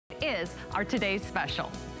is our today's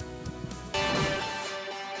special.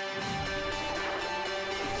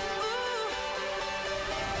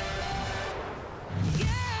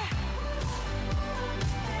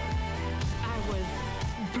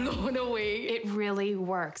 Blown away. It really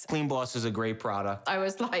works. CleanBoss is a great product. I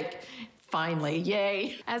was like, finally,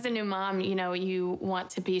 yay. As a new mom, you know, you want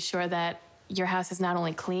to be sure that your house is not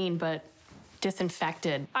only clean, but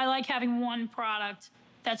disinfected. I like having one product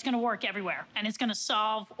that's gonna work everywhere, and it's gonna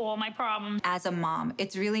solve all my problems. As a mom,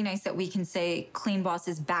 it's really nice that we can say CleanBoss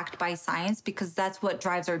is backed by science, because that's what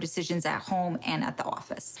drives our decisions at home and at the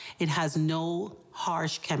office. It has no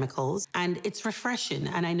harsh chemicals, and it's refreshing,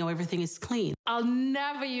 and I know everything is clean. I'll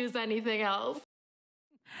never use anything else.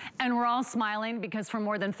 And we're all smiling because for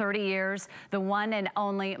more than 30 years, the one and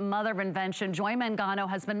only mother of invention, Joy Mangano,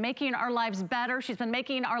 has been making our lives better. She's been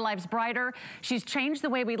making our lives brighter. She's changed the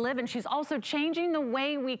way we live, and she's also changing the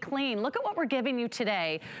way we clean. Look at what we're giving you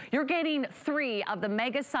today. You're getting 3 of the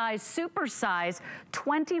mega size, super size,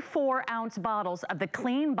 24-ounce bottles of the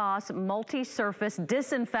CleanBoss multi-surface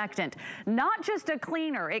disinfectant. Not just a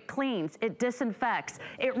cleaner, it cleans, it disinfects,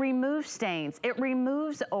 it removes stains, it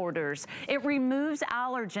removes odors, it removes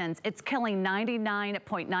allergens. It's killing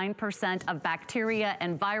 99.9% of bacteria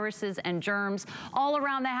and viruses and germs all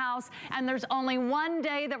around the house. And there's only one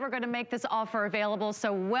day that we're going to make this offer available.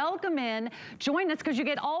 So welcome in. Join us because you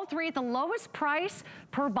get all 3 at the lowest price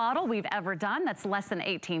per bottle we've ever done. That's less than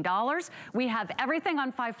 $18. We have everything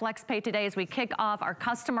on 5 FlexPay today as we kick off our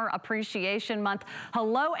Customer Appreciation Month.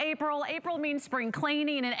 Hello, April. April means spring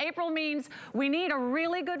cleaning, and April means we need a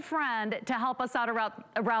really good friend to help us out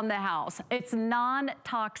around the house. It's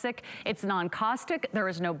non-toxic, it's non-caustic, there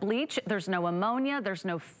is no bleach, there's no ammonia, there's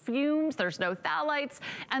no fumes, there's no phthalates,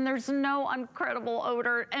 and there's no incredible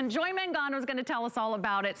odor. And Joy Mangano is going to tell us all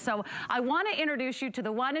about it. So I want to introduce you to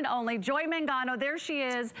the one and only Joy Mangano. There she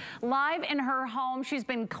is, live in her home. She's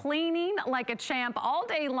been cleaning like a champ all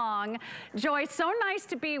day long. Joy, so nice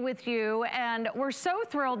to be with you, and we're so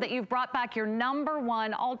thrilled that you've brought back your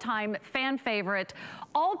 #1 all-time fan favorite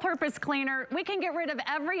all-purpose cleaner. We can get rid of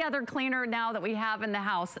every other cleaner now that we have in the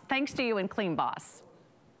house, thanks to you and CleanBoss.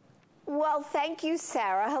 Well, thank you,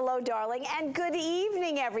 Sarah. Hello, darling, and good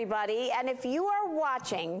evening, everybody. And if you are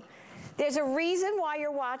watching, there's a reason why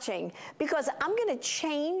you're watching, because I'm going to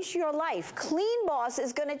change your life. CleanBoss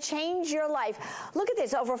is going to change your life. Look at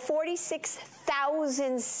this, over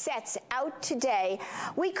 46,000 sets out today.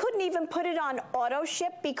 We couldn't even put it on auto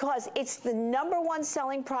ship because it's the #1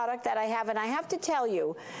 selling product that I have. And I have to tell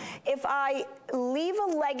you, if I leave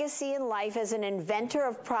a legacy in life as an inventor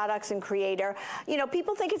of products and creator, you know,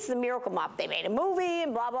 people think it's the Miracle Mop. They made a movie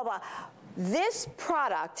and blah, blah, blah. This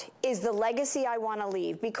product is the legacy I want to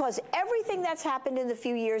leave, because everything that's happened in the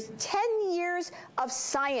few years, 10 years of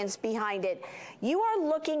science behind it, you are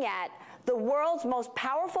looking at the world's most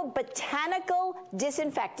powerful botanical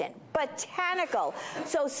disinfectant. Botanical.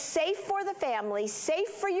 So safe for the family, safe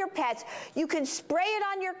for your pets. You can spray it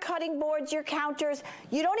on your cutting boards, your counters.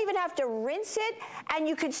 You don't even have to rinse it, and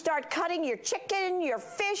you can start cutting your chicken, your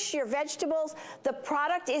fish, your vegetables. The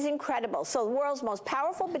product is incredible. So the world's most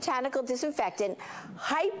powerful botanical disinfectant,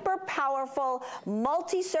 hyper powerful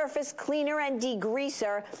multi-surface cleaner and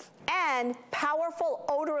degreaser, and powerful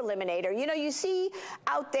odor eliminator. You know, you see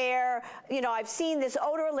out there, you know, I've seen this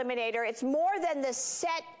odor eliminator. It's more than the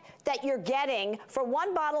set that you're getting for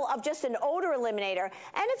 1 bottle of just an odor eliminator.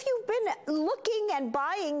 And if you've been looking and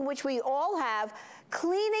buying, which we all have,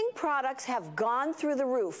 cleaning products have gone through the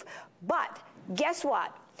roof. But guess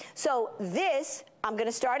what? So this, I'm going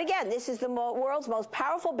to start again. This is the world's most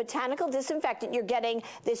powerful botanical disinfectant. You're getting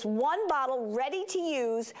this 1 bottle ready to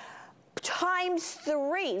use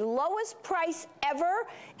 ×3, lowest price ever.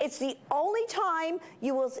 It's the only time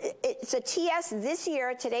you will, it's a TS this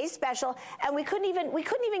year, today's special, and we couldn't even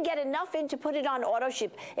get enough in to put it on auto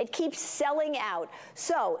ship. It keeps selling out.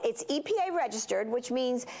 So it's EPA registered, which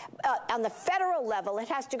means on the federal level, it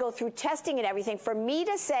has to go through testing and everything. For me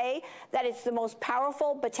to say that it's the most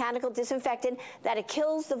powerful botanical disinfectant, that it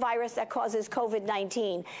kills the virus that causes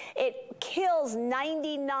COVID-19. It kills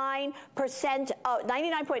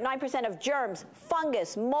 99.9% of germs,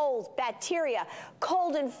 fungus, molds, bacteria,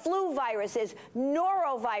 cold and flu viruses,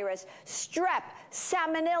 norovirus, strep,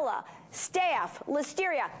 salmonella, staph,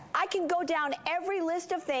 listeria. I can go down every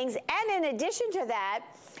list of things, and in addition to that,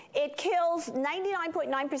 it kills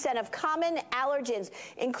 99.9% of common allergens,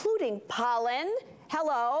 including pollen,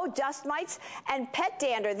 hello, dust mites, and pet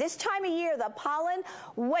dander. This time of year, the pollen,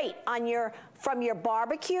 wait on from your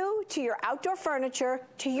barbecue to your outdoor furniture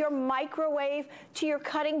to your microwave to your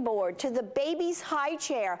cutting board to the baby's high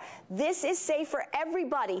chair. This is safe for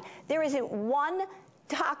everybody. There isn't one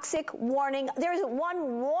toxic warning. There's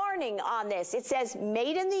one warning on this. It says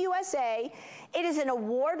made in the USA. It is an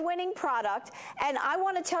award-winning product. And I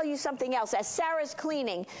want to tell you something else. As Sarah's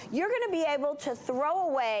cleaning, you're going to be able to throw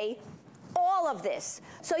away all of this.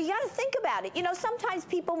 So you got to think about it. You know, sometimes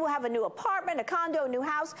people will have a new apartment, a condo, a new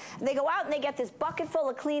house, and they go out and they get this bucket full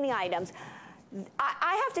of cleaning items.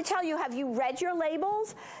 I have to tell you, have you read your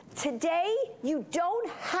labels? Today, you don't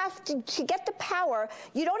have to get the power,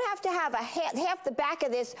 you don't have to have half the back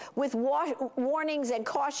of this with warnings and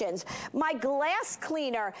cautions. My glass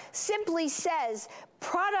cleaner simply says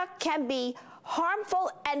product can be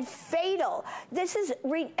harmful and fatal. This is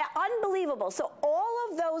unbelievable. So all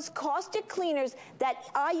of those caustic cleaners that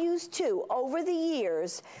I used too over the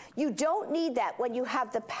years, you don't need that when you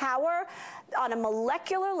have the power on a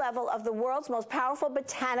molecular level of the world's most powerful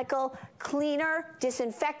botanical cleaner,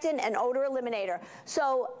 disinfectant, and odor eliminator.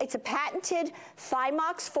 So it's a patented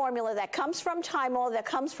Thymox formula that comes from Thymol, that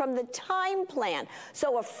comes from the thyme plant.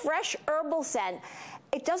 So a fresh herbal scent.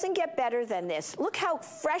 It doesn't get better than this. Look how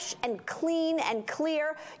fresh and clean and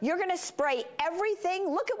clear. You're gonna spray everything.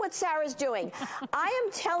 Look at what Sarah's doing. I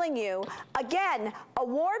am telling you, again,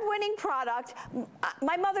 award-winning product.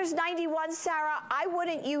 My mother's 91, Sarah. I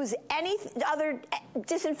wouldn't use any other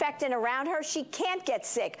disinfectant around her. She can't get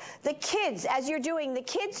sick. The kids, as you're doing, the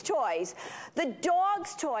kids' toys, the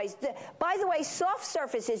dogs' toys. By the way, soft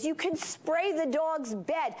surfaces, you can spray the dog's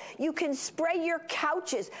bed. You can spray your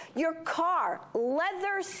couches, your car, leather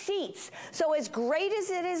seats. So as great as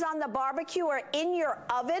it is on the barbecue or in your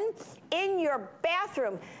oven, in your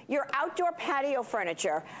bathroom, your outdoor patio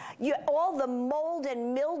furniture, all the mold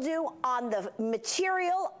and mildew on the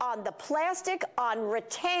material, on the plastic, on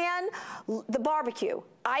rattan, the barbecue.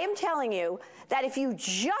 I am telling you that if you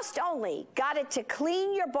just only got it to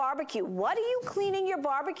clean your barbecue, what are you cleaning your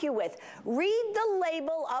barbecue with? Read the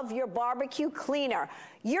label of your barbecue cleaner.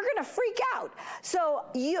 You're going to freak out. So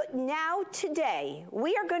now today,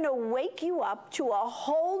 we are going to wake you up to a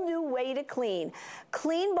whole new way to clean.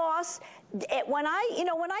 CleanBoss, when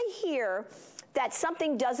I hear that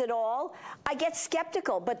something does it all, I get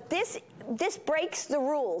skeptical, but this breaks the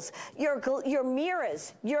rules. Your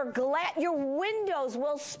mirrors, your windows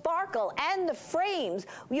will sparkle, and the frames,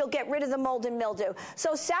 you'll get rid of the mold and mildew.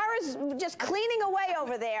 So Sarah's just cleaning away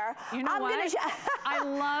over there. You know what?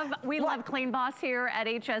 We love CleanBoss here at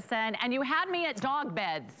HSN, and you had me at dog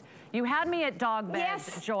beds. You had me at dog beds,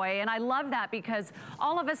 yes. Joy, and I love that because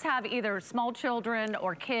all of us have either small children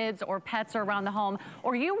or kids or pets around the home,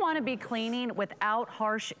 or you want to be cleaning without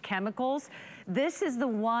harsh chemicals. This is the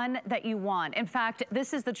one that you want. In fact,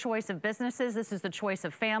 this is the choice of businesses. This is the choice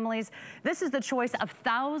of families. This is the choice of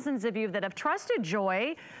thousands of you that have trusted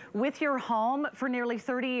Joy with your home for nearly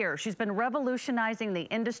 30 years. She's been revolutionizing the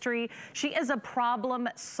industry. She is a problem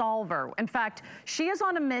solver. In fact, she is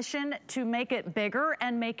on a mission to make it bigger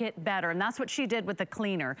and make it better. And that's what she did with the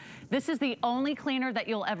cleaner. This is the only cleaner that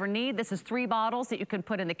you'll ever need. This is 3 bottles that you can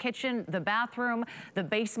put in the kitchen, the bathroom, the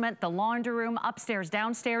basement, the laundry room, upstairs,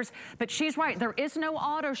 downstairs. But she's right. There is no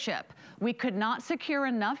auto ship. We could not secure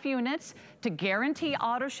enough units to guarantee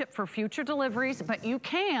auto ship for future deliveries, but you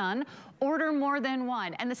can order more than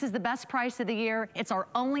one. And this is the best price of the year. It's our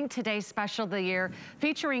only today's special of the year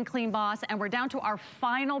featuring CleanBoss. And we're down to our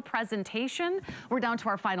final presentation. We're down to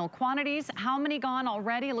our final quantities. How many gone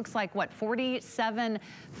already? It looks like, what,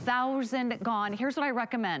 47,000 gone. Here's what I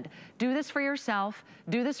recommend. Do this for yourself.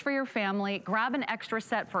 Do this for your family. Grab an extra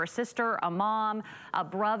set for a sister, a mom, a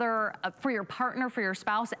brother, for your partner, for your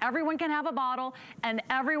spouse. Everyone can have a bottle and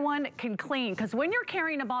everyone can clean. Because when you're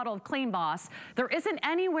carrying a bottle of CleanBoss, there isn't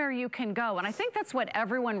anywhere you can go. And I think that's what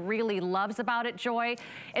everyone really loves about it, Joy,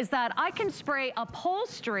 is that I can spray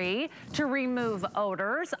upholstery to remove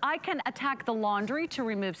odors. I can attack the laundry to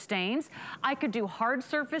remove stains. I could do hard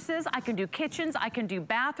surfaces. I can do kitchens. I can do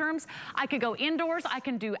bathrooms. I could go indoors. I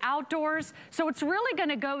can do outdoors. So it's really going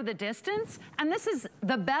to go the distance. And this is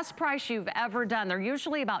the best price you've ever done. They're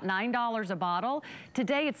usually about $9 a bottle.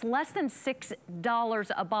 Today, it's less than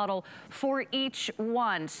 $6 a bottle for each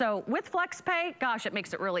one. So with FlexPay, gosh, it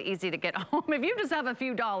makes it really easy to get home. If you just have a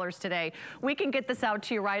few dollars today, we can get this out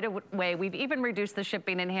to you right away. We've even reduced the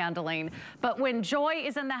shipping and handling. But when Joy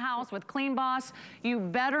is in the house with CleanBoss, you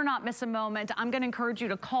better not miss a moment. I'm going to encourage you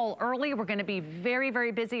to call early. We're going to be very,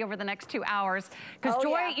 very busy over the next 2 hours. Because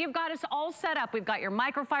Joy, you've got us all set up. We've got your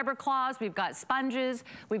microfiber cloths. We've got sponges.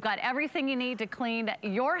 We've got everything you need to clean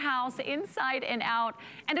your house inside and out.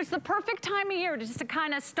 And it's the perfect time of year just to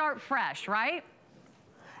kind of start fresh, right?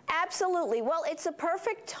 Absolutely. Well, it's a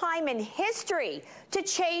perfect time in history to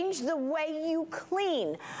change the way you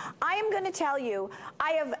clean. I am going to tell you,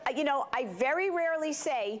 I very rarely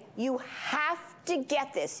say you have to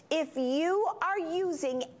get this. If you are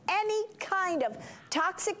using any kind of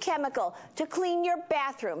toxic chemical to clean your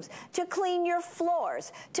bathrooms, to clean your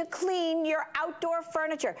floors, to clean your outdoor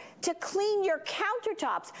furniture, to clean your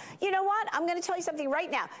countertops, you know what? I'm gonna tell you something right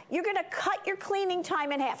now. You're gonna cut your cleaning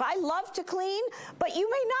time in half. I love to clean, but you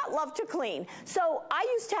may not love to clean. So I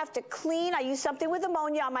used to have to clean. I used something with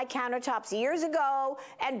ammonia on my countertops years ago,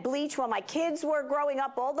 and bleach when my kids were growing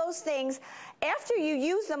up, all those things. After you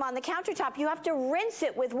use them on the countertop, you have to rinse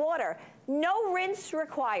it with water. No rinse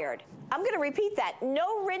required. I'm going to repeat that.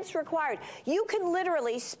 No rinse required. You can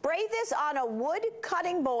literally spray this on a wood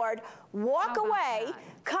cutting board, walk away,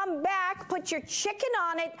 come back, put your chicken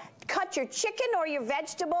on it, cut your chicken or your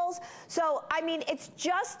vegetables. So, I mean, it's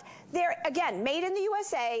just, they're, again, made in the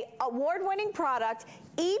USA, award-winning product,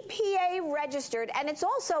 EPA registered, and it's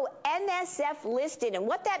also NSF listed. And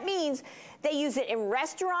what that means, they use it in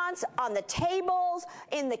restaurants, on the tables,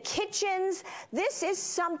 in the kitchens. This is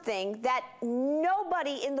something that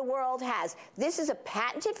nobody in the world has. This is a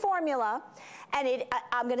patented formula, and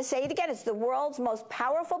I'm going to say it again, it's the world's most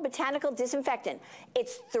powerful botanical disinfectant.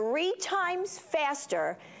 It's 3 times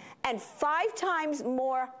faster and 5 times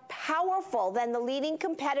more powerful than the leading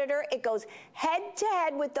competitor. It goes head to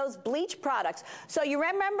head with those bleach products. So you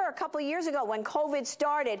remember a couple of years ago when COVID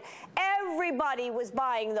started, everybody was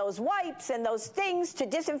buying those wipes and those things to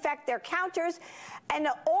disinfect their counters. And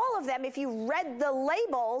all of them, if you read the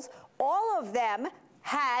labels, all of them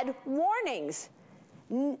had warnings.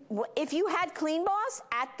 If you had CleanBoss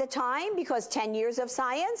at the time, because 10 years of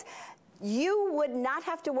science, you would not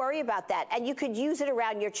have to worry about that, and you could use it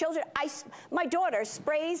around your children. My daughter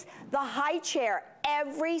sprays the high chair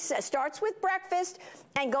starts with breakfast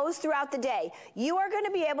and goes throughout the day. You are going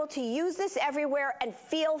to be able to use this everywhere and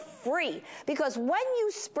feel free, because when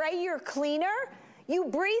you spray your cleaner, you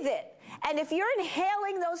breathe it. And if you're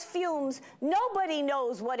inhaling those fumes, nobody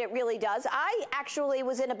knows what it really does. I actually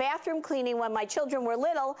was in a bathroom cleaning when my children were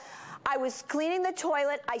little. I was cleaning the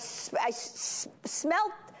toilet. I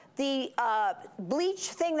smelled the bleach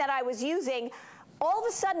thing that I was using. All of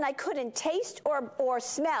a sudden, I couldn't taste or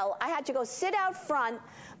smell. I had to go sit out front.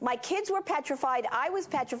 My kids were petrified. I was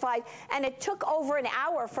petrified. And it took over an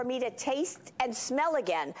hour for me to taste and smell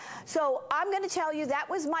again. So I'm going to tell you that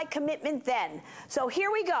was my commitment then. So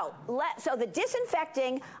here we go. So the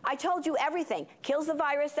disinfecting, I told you everything. Kills the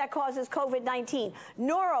virus that causes COVID-19,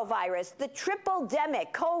 norovirus, the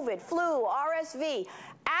triple-demic, COVID, flu, RSV.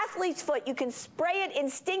 Athlete's foot, you can spray it in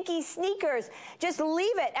stinky sneakers. Just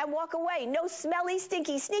leave it and walk away. No smelly,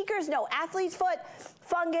 stinky sneakers, no athlete's foot,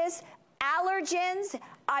 fungus, allergens.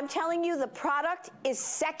 I'm telling you, the product is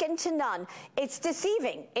second to none. It's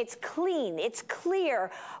deceiving. It's clean. It's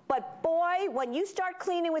clear. But boy, when you start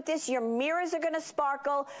cleaning with this, your mirrors are going to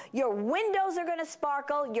sparkle. Your windows are going to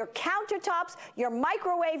sparkle. Your countertops, your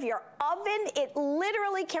microwave, your oven, it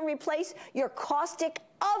literally can replace your caustic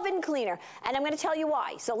oven cleaner. And I'm going to tell you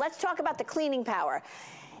why. So let's talk about the cleaning power.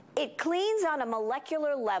 It cleans on a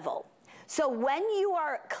molecular level. So when you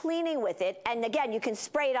are cleaning with it, and again, you can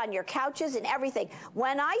spray it on your couches and everything.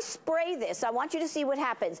 When I spray this, I want you to see what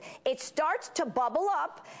happens. It starts to bubble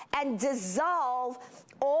up and dissolve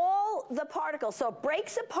all the particles. So it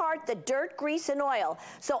breaks apart the dirt, grease, and oil.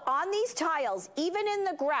 So on these tiles, even in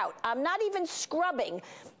the grout, I'm not even scrubbing,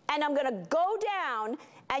 and I'm gonna go down,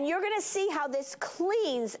 and you're going to see how this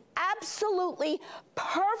cleans absolutely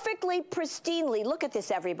perfectly pristinely. Look at this,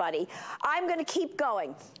 everybody. I'm going to keep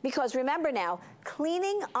going, because remember now,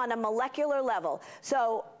 cleaning on a molecular level.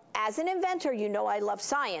 So as an inventor, you know I love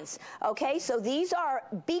science, okay? So these are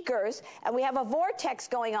beakers, and we have a vortex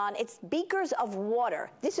going on. It's beakers of water.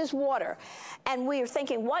 This is water. And we are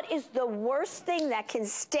thinking, what is the worst thing that can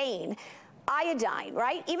stain? Iodine,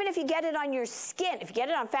 right? Even if you get it on your skin, if you get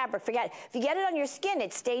it on fabric, forget it. If you get it on your skin,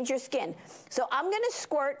 it stains your skin. So I'm going to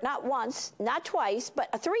squirt not once, not twice, but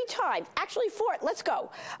 3 times. Actually 4. Let's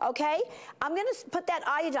go, okay? I'm going to put that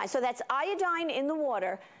iodine. So that's iodine in the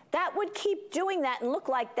water. That would keep doing that and look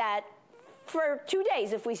like that for 2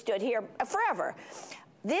 days if we stood here forever.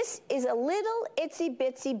 This is a little itsy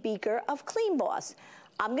bitsy beaker of CleanBoss.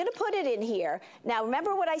 I'm going to put it in here. Now,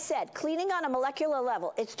 remember what I said, cleaning on a molecular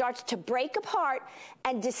level, it starts to break apart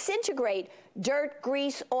and disintegrate dirt,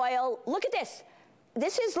 grease, oil. Look at this.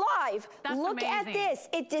 This is live. That's Look amazing. at this.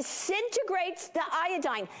 It disintegrates the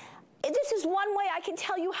iodine. This is one way I can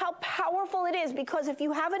tell you how powerful it is, because if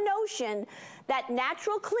you have a notion that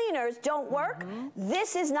natural cleaners don't work,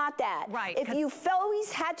 this is not that. Right. If you've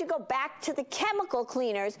always had to go back to the chemical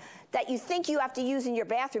cleaners that you think you have to use in your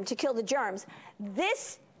bathroom to kill the germs,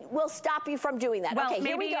 this will stop you from doing that. Well, okay, maybe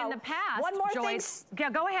here we go. in the past, one more Joyce,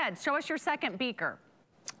 thing. go ahead. Show us your second beaker.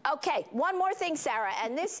 Okay, one more thing, Sarah,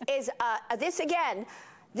 and this is,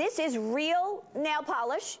 this is real nail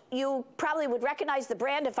polish. You probably would recognize the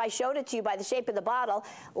brand if I showed it to you by the shape of the bottle.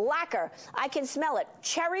 Lacquer, I can smell it.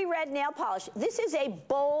 Cherry red nail polish. This is a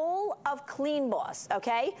bowl of CleanBoss,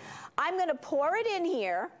 okay? I'm gonna pour it in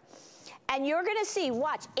here, and you're gonna see,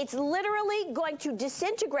 watch, it's literally going to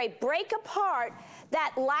disintegrate, break apart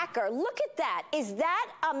that lacquer. Look at that. Is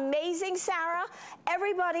that amazing, Sarah?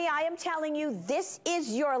 Everybody, I am telling you, this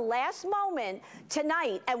is your last moment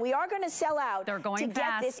tonight, and we are going to sell out. They're going to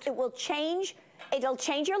get this. It will change. It'll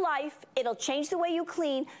change your life. It'll change the way you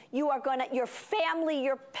clean. You are gonna, your family,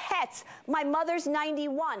 your pets. My mother's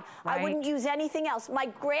 91. Right. I wouldn't use anything else. My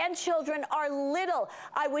grandchildren are little.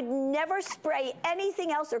 I would never spray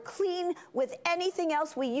anything else or clean with anything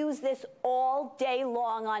else. We use this all day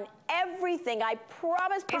long on everything. I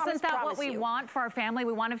promise, Isn't that what we want for our family?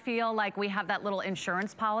 We want to feel like we have that little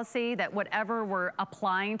insurance policy that whatever we're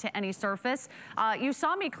applying to any surface. You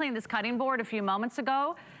saw me clean this cutting board a few moments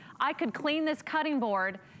ago. I could clean this cutting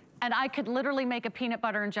board and I could literally make a peanut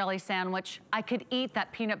butter and jelly sandwich. I could eat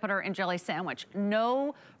that peanut butter and jelly sandwich.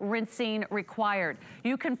 No rinsing required.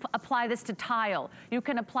 You can apply this to tile. You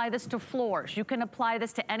can apply this to floors. You can apply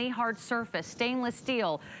this to any hard surface, stainless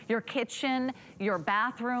steel, your kitchen, your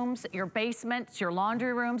bathrooms, your basements, your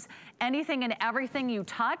laundry rooms, anything and everything you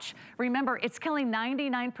touch. Remember, it's killing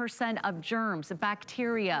 99% of germs,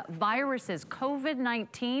 bacteria, viruses,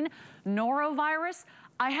 COVID-19, norovirus.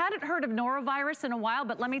 I hadn't heard of norovirus in a while,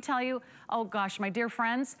 but let me tell you, oh gosh, my dear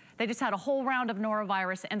friends, they just had a whole round of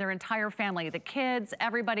norovirus in their entire family. The kids,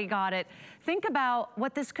 everybody got it. Think about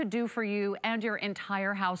what this could do for you and your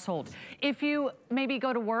entire household. If you maybe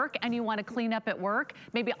go to work and you want to clean up at work,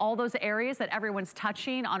 maybe all those areas that everyone's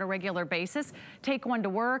touching on a regular basis, take one to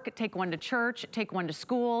work, take one to church, take one to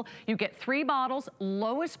school. You get 3 bottles,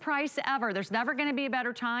 lowest price ever. There's never going to be a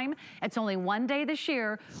better time. It's only one day this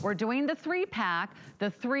year. We're doing the 3-pack, the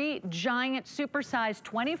 3 giant supersized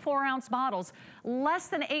 24-ounce bottles, less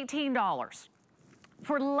than $18.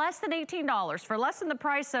 For less than $18, for less than the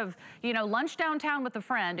price of, you know, lunch downtown with a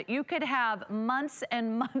friend, you could have months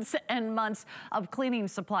and months and months of cleaning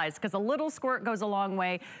supplies, because a little squirt goes a long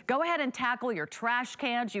way. Go ahead and tackle your trash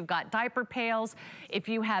cans. You've got diaper pails. If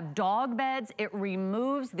you have dog beds, it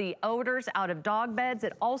removes the odors out of dog beds.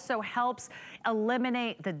 It also helps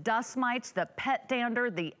eliminate the dust mites, the pet dander,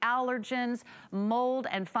 the allergens, mold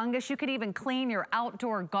and fungus. You could even clean your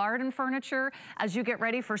outdoor garden furniture as you get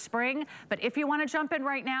ready for spring. But if you want to jump in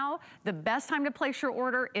right now, the best time to place your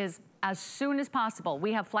order is as soon as possible.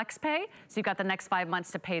 We have FlexPay, so you've got the next 5 months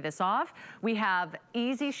to pay this off. We have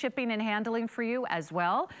easy shipping and handling for you as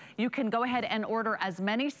well. You can go ahead and order as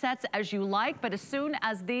many sets as you like, but as soon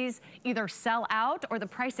as these either sell out or the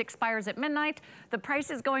price expires at midnight, the price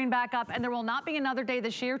is going back up, and there will not be another day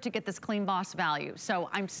this year to get this CleanBoss value. So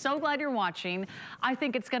I'm so glad you're watching. I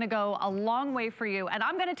think it's gonna go a long way for you, and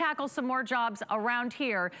I'm gonna tackle some more jobs around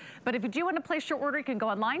here. But if you do want to place your order, you can go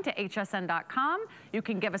online to hsn.com. You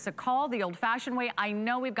can give us a call the old-fashioned way. I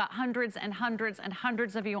know we've got hundreds and hundreds and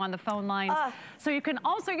hundreds of you on the phone lines. So you can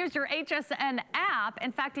also use your HSN app.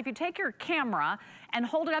 In fact, if you take your camera and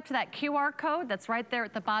hold it up to that QR code that's right there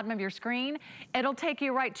at the bottom of your screen, it'll take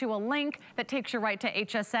you right to a link that takes you right to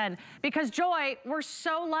HSN. Because Joy, we're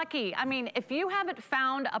so lucky. I mean, if you haven't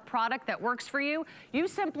found a product that works for you, you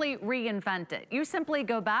simply reinvent it. You simply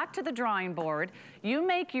go back to the drawing board, you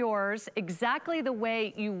make yours exactly the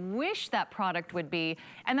way you wish that product would be,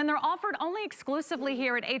 and then they're offered only exclusively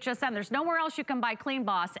here at HSN. There's nowhere else you can buy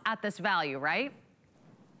CleanBoss at this value, right?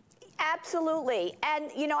 Absolutely.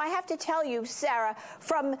 And, you know, I have to tell you, Sarah,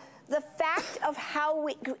 from the fact of how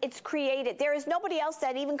it's created, there is nobody else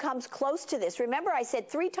that even comes close to this. Remember, I said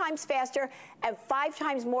 3 times faster and 5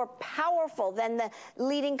 times more powerful than the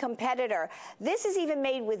leading competitor. This is even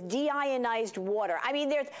made with deionized water. I mean,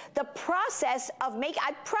 there's the process of making,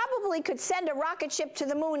 I probably could send a rocket ship to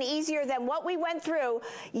the moon easier than what we went through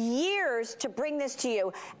years to bring this to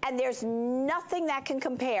you. And there's nothing that can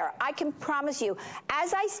compare. I can promise you,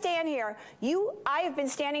 as I stand here, I have been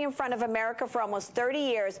standing in front of America for almost 30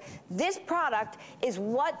 years. This product is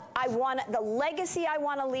what I want, the legacy I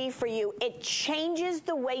want to leave for you. It changes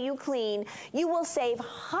the way you clean. You will save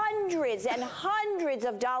hundreds and hundreds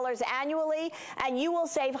of dollars annually, and you will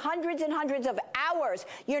save hundreds and hundreds of hours.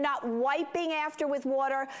 You're not wiping after with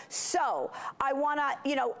water. So I want to,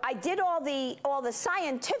 you know, I did all the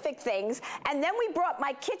scientific things, and then we brought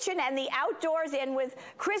my kitchen and the outdoors in with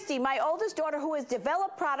Christy, my oldest daughter, who has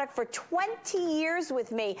developed product for 20 years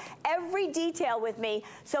with me, every detail with me.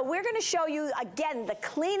 So we're going to show you, again, the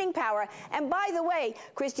cleaning power. And by the way,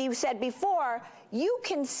 Christy, you said before, you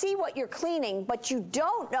can see what you're cleaning, but you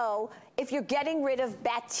don't know if you're getting rid of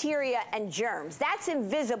bacteria and germs. That's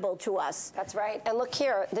invisible to us. That's right. And look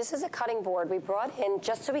here, this is a cutting board we brought in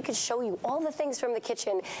just so we could show you all the things from the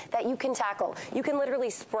kitchen that you can tackle. You can literally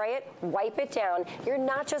spray it, wipe it down. You're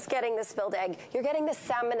not just getting the spilled egg, you're getting the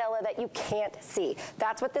salmonella that you can't see.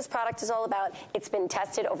 That's what this product is all about. It's been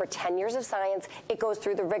tested over 10 years of science. It goes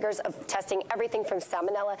through the rigors of testing everything from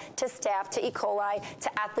salmonella to staph to E. coli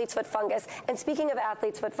to athlete's foot fungus. And speaking of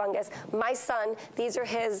athlete's foot fungus, my son, these are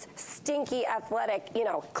his stinky athletic,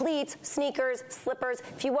 cleats, sneakers, slippers.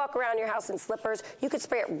 If you walk around your house in slippers, you could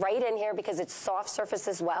spray it right in here because it's soft surface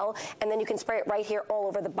as well. And then you can spray it right here all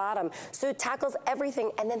over the bottom. So it tackles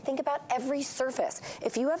everything. And then think about every surface.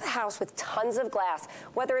 If you have a house with tons of glass,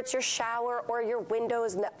 whether it's your shower or your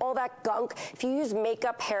windows and all that gunk, if you use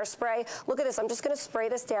makeup hairspray, look at this. I'm just going to spray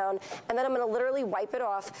this down and then I'm going to literally wipe it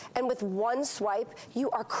off. And with one swipe, you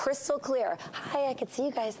are crystal clear. Hi, I could see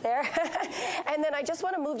you guys there. And then I just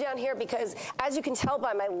want to move down here because as you can tell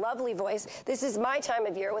by my lovely voice, this is my time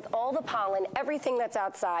of year with all the pollen, everything that's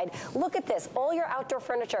outside. Look at this, all your outdoor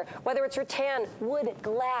furniture, whether it's rattan, wood,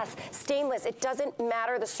 glass, stainless, it doesn't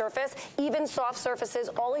matter the surface, even soft surfaces,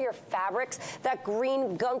 all of your fabrics, that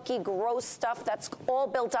green, gunky, gross stuff that's all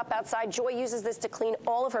built up outside. Joy uses this to clean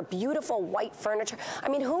all of her beautiful white furniture. I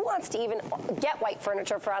mean, who wants to even get white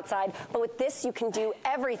furniture for outside? But with this, you can do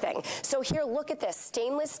everything. So here, look at this,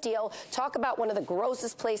 stainless steel. Talk about one of the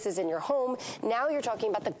grossest places in your home. Now you're talking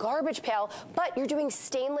about the garbage pail, but you're doing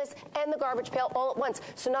stainless and the garbage pail all at once.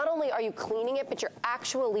 So not only are you cleaning it, but you're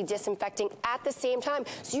actually disinfecting at the same time.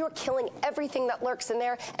 So you're killing everything that lurks in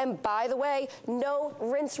there. And by the way, no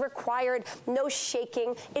rinse required, no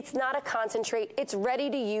shaking. It's not a concentrate. It's ready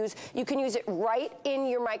to use. You can use it right in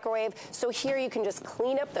your microwave. So here you can just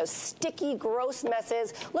clean up those sticky, gross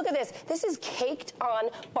messes. Look at this. This is caked on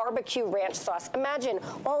barbecue ranch sauce. Imagine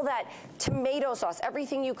all that tomato sauce,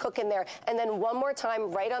 everything you cook in there. And then one more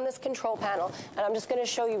time right on this control panel. And I'm just going to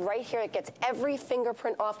show you right here. It gets every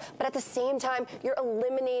fingerprint off. But at the same time, you're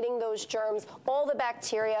eliminating those germs, all the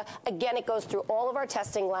bacteria. Again, it goes through all of our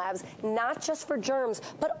testing labs, not just for germs,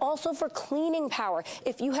 but also for cleaning power.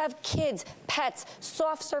 If you have kids, pets,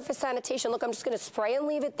 soft surface sanitation, look, I'm just going to spray and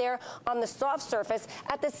leave it there on the soft surface.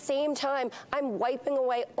 At the same time, I'm wiping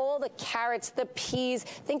away all the carrots, the peas.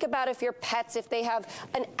 Think about if your pets, if they have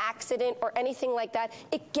an accident or anything like that,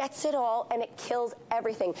 it gets it all and it kills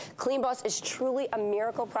everything. CleanBoss is truly a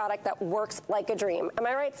miracle product that works like a dream. Am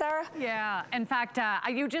I right, Sarah? Yeah. In fact,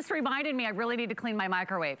 you just reminded me I really need to clean my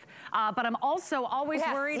microwave. But I'm also always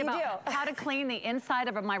worried about how to clean the inside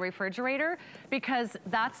of my refrigerator because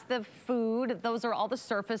that's the food. Those are all the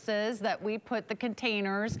surfaces that we put the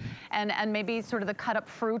containers and maybe sort of the cut up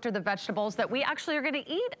fruit or the vegetables that we actually are going to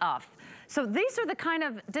eat off. So these are the kind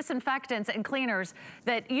of disinfectants and cleaners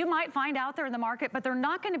that you might find out there in the market, but they're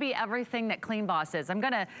not going to be everything that CleanBoss is. I'm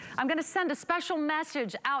gonna send a special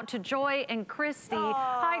message out to Joy and Christy. Aww.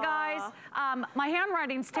 Hi guys. My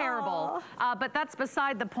handwriting's terrible, but that's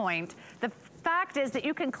beside the point. The fact is that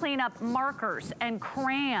you can clean up markers and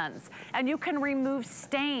crayons, and you can remove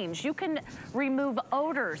stains. You can remove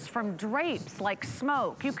odors from drapes like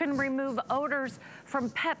smoke. You can remove odors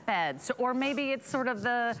from pet beds, or maybe it's sort of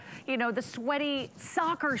the, the sweaty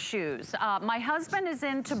soccer shoes. My husband is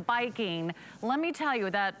into biking. Let me tell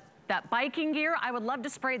you that biking gear, I would love to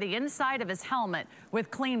spray the inside of his helmet with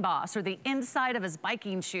CleanBoss or the inside of his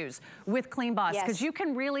biking shoes with CleanBoss because you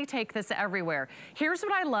can really take this everywhere. Here's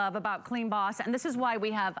what I love about CleanBoss, and this is why we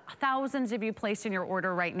have thousands of you placed in your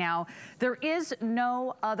order right now. There is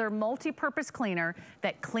no other multi-purpose cleaner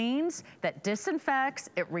that cleans, that disinfects,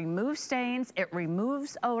 it removes stains, it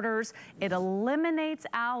removes odors, it eliminates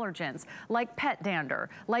allergens like pet dander,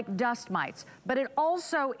 like dust mites, but it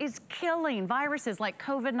also is killing viruses like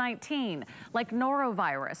COVID-19, like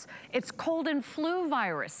norovirus. It's cold and flu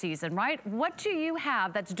virus season, right? What do you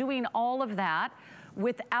have that's doing all of that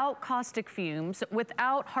without caustic fumes,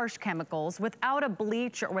 without harsh chemicals, without a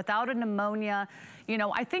bleach or without a pneumonia?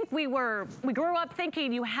 I think we grew up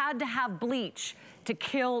thinking you had to have bleach to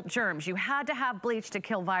kill germs. You had to have bleach to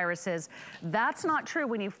kill viruses. That's not true.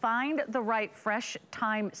 When you find the right fresh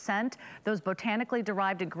thyme scent, those botanically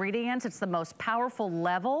derived ingredients, it's the most powerful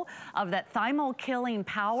level of that thymol killing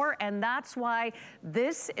power, and that's why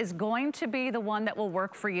this is going to be the one that will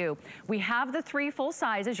work for you. We have the 3 full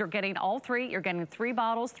sizes. You're getting all 3. You're getting 3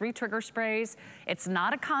 bottles, 3 trigger sprays. It's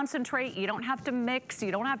not a concentrate. You don't have to mix.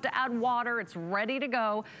 You don't have to add water. It's ready to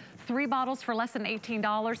go. 3 bottles for less than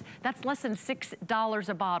 $18. That's less than $6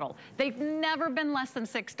 a bottle. They've never been less than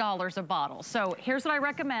 $6 a bottle. So here's what I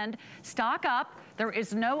recommend. Stock up. There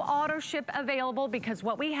is no auto ship available because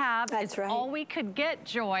what we have is all we could get,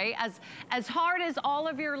 Joy. As hard as all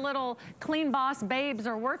of your little CleanBoss babes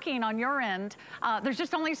are working on your end, there's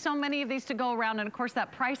just only so many of these to go around, and of course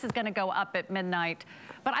that price is gonna go up at midnight.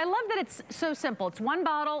 But I love that it's so simple. It's one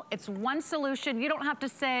bottle, it's one solution. You don't have to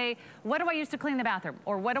say, what do I use to clean the bathroom?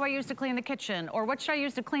 Or what do I use to clean the kitchen? Or what should I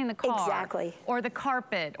use to clean the car? Exactly. Or the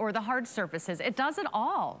carpet, or the hard surfaces. It does it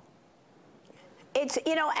all. It's,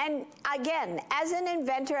 you know, and again, as an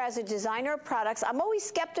inventor, as a designer of products, I'm always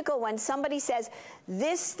skeptical when somebody says,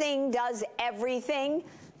 this thing does everything.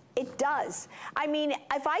 It does. I mean,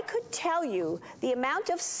 if I could tell you the amount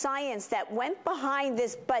of science that went behind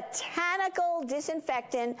this botanical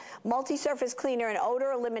disinfectant, multi-surface cleaner, and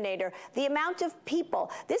odor eliminator, the amount of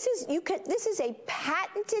people, this is a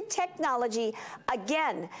patented technology.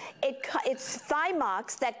 Again, it's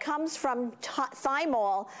Thymox that comes from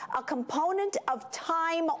thymol, a component of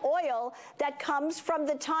thyme oil that comes from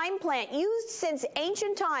the thyme plant, used since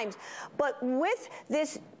ancient times. But with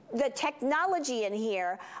the technology in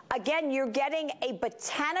here, again, you're getting a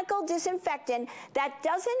botanical disinfectant that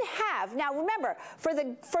doesn't have, now remember, for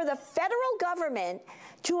the federal government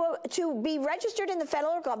to be registered in the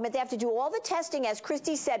federal government, they have to do all the testing, as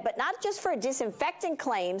Christy said, but not just for disinfectant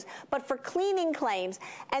claims, but for cleaning claims.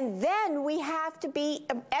 And then we have to be,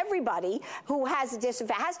 everybody who has a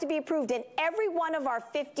disinfectant has to be approved in every one of our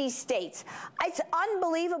 50 states. It's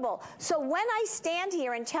unbelievable. So when I stand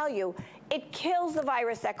here and tell you, it kills the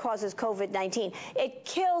virus that causes COVID-19. It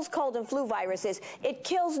kills cold and flu viruses. It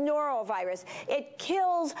kills norovirus. It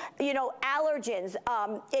kills, you know, allergens.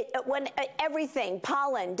 Everything,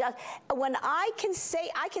 pollen. When I can say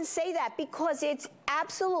that because it's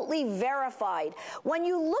absolutely verified. When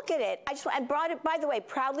you look at it, I brought it, by the way,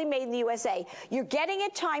 proudly made in the USA. You're getting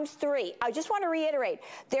it times 3. I just want to reiterate,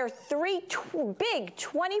 there are 3 big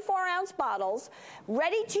 24-ounce bottles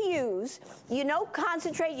ready to use. You know,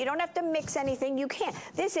 concentrate. You don't have to mix anything. You can't.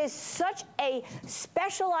 This is such a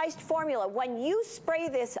specialized formula. When you spray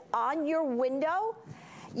this on your window,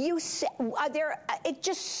 it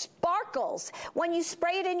just sparkles. When you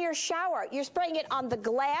spray it in your shower, you're spraying it on the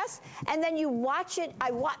glass, and then you watch it.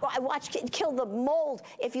 I watch it kill the mold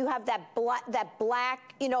if you have that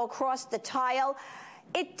black, you know, across the tile.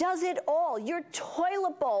 It does it all. Your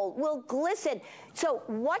toilet bowl will glisten. So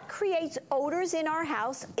what creates odors in our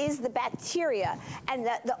house is the bacteria and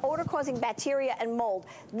the odor-causing bacteria and mold.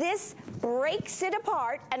 This breaks it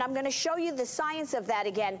apart, and I'm going to show you the science of that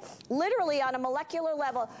again. Literally on a molecular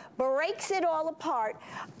level, breaks it all apart.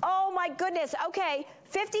 Oh my goodness. Okay,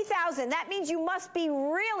 50,000. That means you must be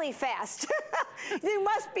really fast. You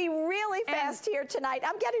must be really fast here tonight.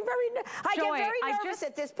 I get very nervous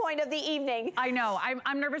at this point of the evening. I know.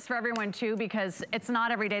 I'm nervous for everyone too, because it's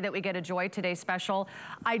not every day that we get a Joy Today special.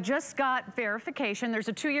 I just got verification. There's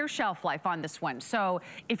a 2-year shelf life on this one. So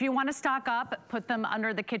if you want to stock up, put them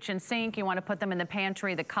under the kitchen sink. You want to put them in the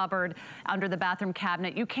pantry, the cupboard, under the bathroom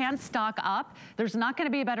cabinet. You can stock up. There's not going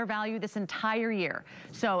to be a better value this entire year.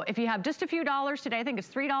 So if you have just a few dollars today, I think it's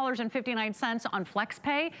 $3.59 on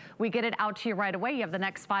FlexPay. We get it out to you right away. You have the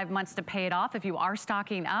next 5 months to pay it off if you are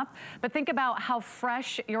stocking up. But think about how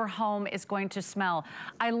fresh your home is going to smell.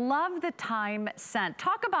 I love the thyme scent.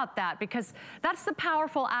 Talk about that, because that's the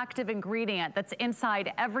powerful active ingredient that's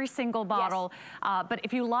inside every single bottle. Yes. But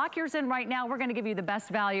if you lock yours in right now, we're going to give you the best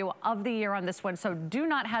value of the year on this one. So do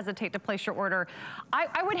not hesitate to place your order.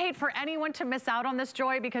 I would hate for anyone to miss out on this,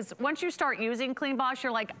 Joy, because once you start using CleanBoss,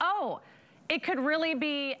 you're like, oh, it could really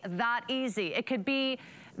be that easy. It could be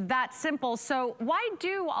that simple. So why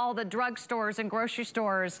do all the drugstores and grocery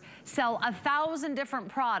stores sell 1,000 different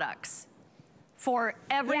products for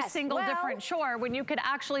every single different chore when you could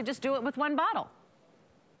actually just do it with one bottle?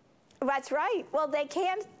 That's right. Well, they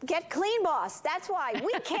can't get CleanBoss. That's why.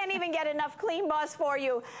 We can't even get enough CleanBoss for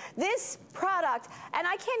you. This product, and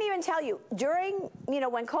I can't even tell you, during, you know,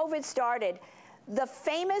 when COVID started, the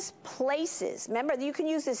famous places, remember, you can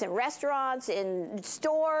use this in restaurants, in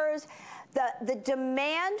stores, the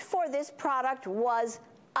demand for this product was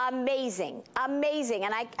amazing, amazing.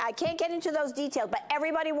 And I can't get into those details, but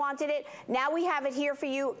everybody wanted it. Now we have it here for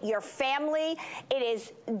you, your family. It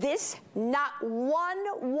is this, not one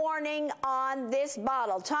warning on this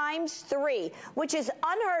bottle, ×3, which is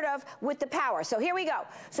unheard of with the power. So here we go.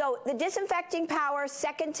 So the disinfecting power,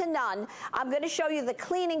 second to none. I'm going to show you the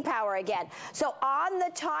cleaning power again. So on the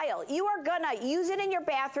tile, you are going to use it in your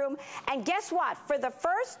bathroom, and guess what? For the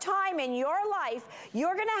first time in your life,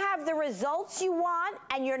 you're going to have the results you want,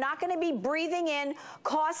 and and you're not going to be breathing in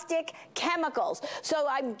caustic chemicals. So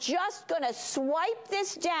I'm just going to swipe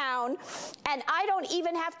this down, and I don't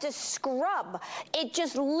even have to scrub. It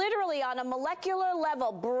just literally on a molecular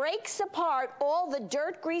level breaks apart all the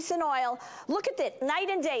dirt, grease, and oil. Look at it,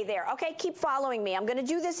 night and day there. Okay, keep following me. I'm going to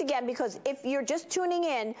do this again because if you're just tuning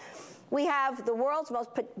in, we have the world's most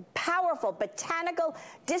powerful botanical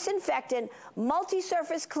disinfectant,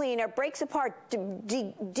 multi-surface cleaner, breaks apart,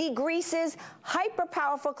 degreases,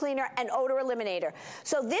 hyper-powerful cleaner, and odor eliminator.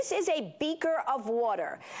 So this is a beaker of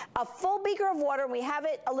water, a full beaker of water, and we have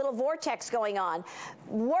it a little vortex going on.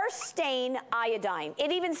 Worst stain, iodine.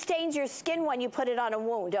 It even stains your skin when you put it on a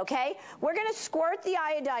wound, okay? We're gonna squirt the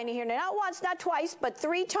iodine in here, now, not once, not twice, but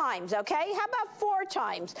 3 times, okay? How about 4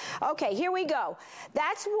 times? Okay, here we go.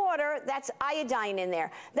 That's water. That's iodine in there.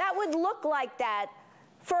 That would look like that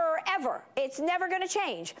forever. It's never going to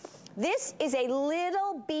change. This is a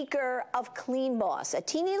little beaker of CleanBoss, a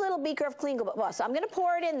teeny little beaker of CleanBoss. So I'm going to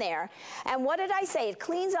pour it in there. And what did I say? It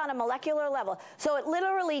cleans on a molecular level. So it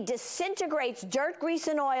literally disintegrates dirt, grease,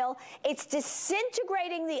 and oil. It's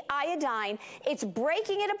disintegrating the iodine. It's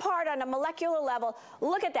breaking it apart on a molecular level.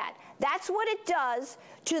 Look at that. That's what it does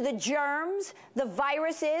to the germs, the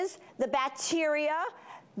viruses, the bacteria,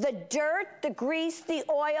 the dirt, the grease, the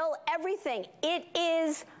oil, everything. It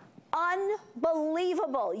is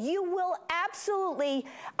unbelievable. You will absolutely,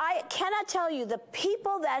 I cannot tell you the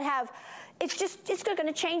people that have, it's going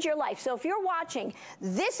to change your life. So if you're watching,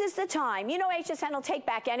 this is the time. You know HSN will take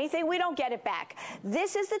back anything. We don't get it back.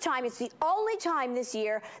 This is the time. It's the only time this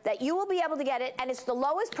year that you will be able to get it, and it's the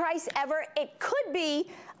lowest price ever. It could be,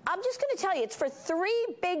 I'm just going to tell you, it's for 3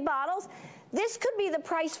 big bottles. This could be the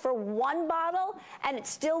price for 1 bottle, and it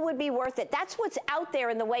still would be worth it. That's what's out there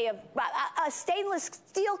in the way of a stainless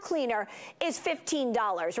steel cleaner is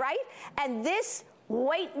 $15, right? And this,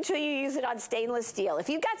 wait until you use it on stainless steel. If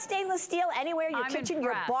you've got stainless steel anywhere, your kitchen,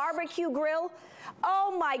 your barbecue grill,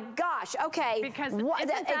 oh my gosh, okay. Because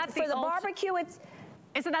for the barbecue,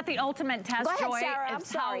 isn't that the ultimate test, Joy? Go ahead, Sarah, I'm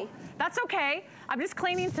sorry. That's okay. I'm just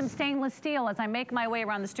cleaning some stainless steel as I make my way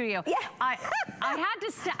around the studio. Yeah. I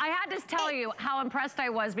had to tell you how impressed I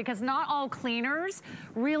was, because not all cleaners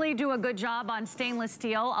really do a good job on stainless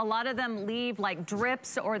steel. A lot of them leave like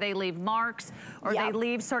drips, or they leave marks, or they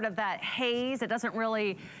leave sort of that haze. It doesn't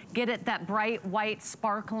really get it that bright, white,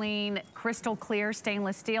 sparkling, crystal clear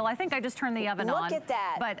stainless steel. I think I just turned the oven on. Look at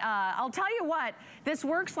that. But I'll tell you what, this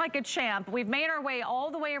works like a champ. We've made our way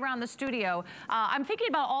all the way around the studio. I'm thinking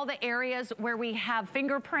about all the areas where we have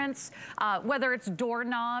fingerprints, whether it's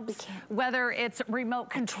doorknobs, whether it's remote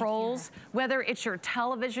controls, whether it's your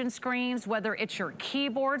television screens, whether it's your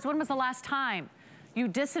keyboards. When was the last time you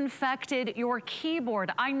disinfected your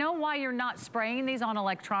keyboard? I know why you're not spraying these on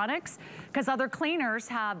electronics, because other cleaners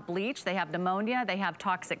have bleach, they have pneumonia, they have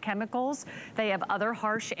toxic chemicals, they have other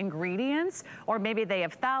harsh ingredients, or maybe they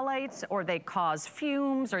have phthalates, or they cause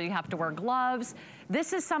fumes, or you have to wear gloves.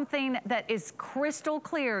 This is something that is crystal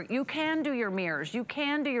clear. You can do your mirrors, you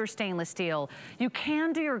can do your stainless steel, you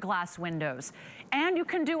can do your glass windows, and you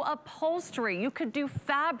can do upholstery, you could do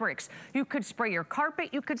fabrics, you could spray your carpet,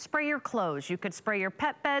 you could spray your clothes, you could spray your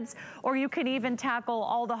pet beds, or you could even tackle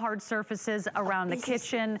all the hard surfaces around the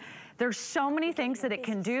kitchen. There's so many things that it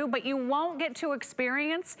can do, but you won't get to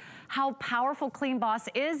experience how powerful CleanBoss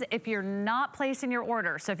is if you're not placing your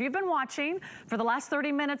order. So if you've been watching for the last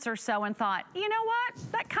 30 minutes or so and thought, you know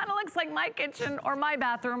what, that kind of looks like my kitchen or my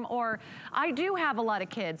bathroom, or I do have a lot of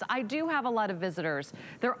kids, I do have a lot of visitors.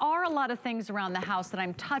 There are a lot of things around the house that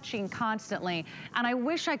I'm touching constantly, and I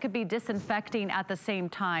wish I could be disinfecting at the same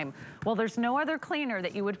time. Well, there's no other cleaner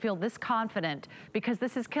that you would feel this confident, because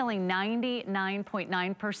this is killing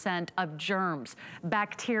 99.9% of germs,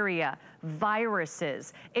 bacteria,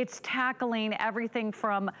 viruses. It's tackling everything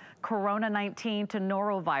from Corona-19 to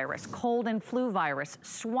norovirus, cold and flu virus,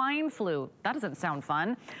 swine flu. That doesn't sound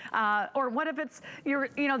fun. Or what if it's your,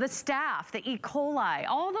 the staph, the E. coli,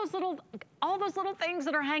 all those little things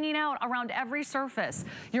that are hanging out around every surface.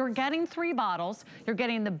 You're getting 3 bottles, you're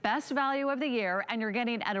getting the best value of the year, and you're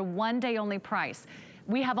getting at a 1-day only price.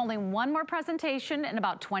 We have only one more presentation in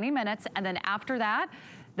about 20 minutes, and then after that,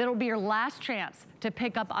 that'll be your last chance to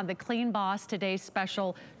pick up on the CleanBoss Today's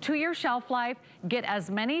Special 2-year shelf life. Get as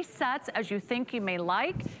many sets as you think you may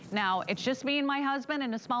like. Now, it's just me and my husband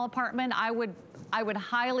in a small apartment. I would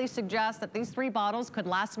highly suggest that these 3 bottles could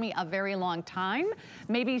last me a very long time,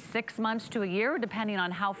 maybe 6 months to a year, depending on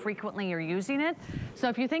how frequently you're using it. So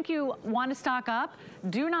if you think you want to stock up,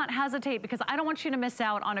 do not hesitate, because I don't want you to miss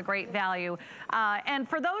out on a great value. And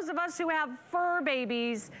for those of us who have fur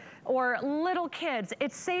babies or little kids,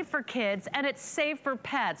 it's safe for kids and it's safe for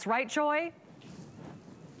pets, right, Joy?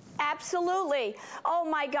 Absolutely. Oh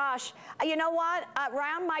my gosh. You know what?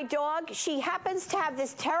 Around my dog, she happens to have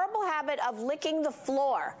this terrible habit of licking the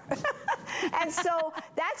floor. And so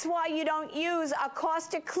that's why you don't use a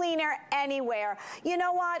caustic cleaner anywhere. You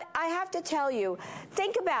know what? I have to tell you,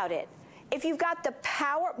 think about it. If you've got the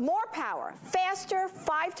power, more power, faster,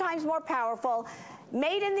 5 times more powerful,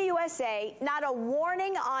 made in the USA, not a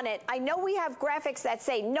warning on it. I know we have graphics that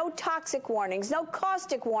say no toxic warnings, no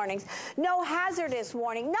caustic warnings, no hazardous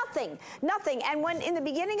warning, nothing, nothing. And when in the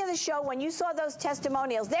beginning of the show, when you saw those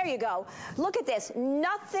testimonials, there you go. Look at this,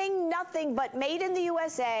 nothing, nothing but made in the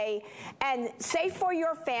USA and safe for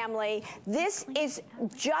your family. This is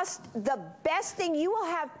just the best thing. You will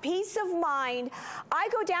have peace of mind. I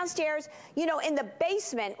go downstairs, you know, in the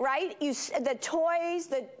basement, right? The toys,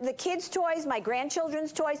 the kids' toys, my grandchildren's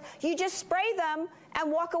toys, you just spray them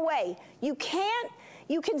and walk away. You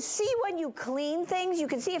can see when you clean things, you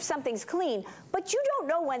can see if something's clean, but you don't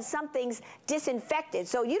know when something's disinfected.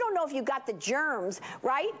 So you don't know if you got the germs,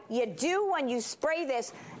 right? You do when you spray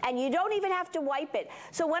this, and you don't even have to wipe it.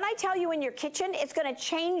 So when I tell you in your kitchen, it's gonna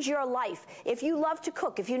change your life. If you love to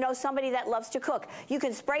cook, if you know somebody that loves to cook, you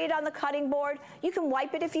can spray it on the cutting board, you can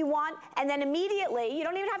wipe it if you want, and then immediately, you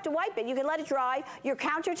don't even have to wipe it, you can let it dry, your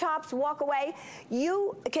countertops, walk away.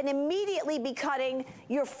 You can immediately be cutting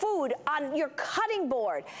your food on your cutting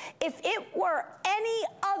board. If it were any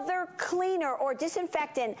other cleaner or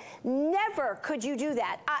disinfectant, never could you do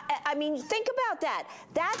that. I mean, think about that.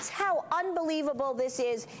 That's how unbelievable this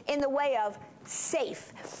is in the way of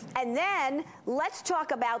safe. And then let's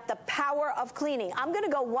talk about the power of cleaning. I'm going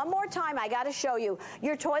to go one more time. I got to show you.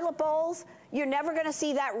 Your toilet bowls, you're never going to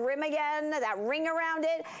see that rim again, that ring around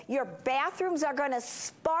it. Your bathrooms are going to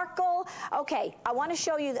sparkle. Okay, I want to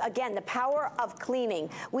show you again the power of cleaning.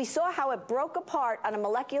 We saw how it broke apart on a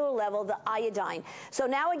molecular level, the iodine. So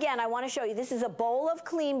now again, I want to show you, this is a bowl of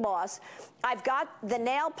CleanBoss. I've got the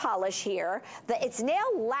nail polish here. It's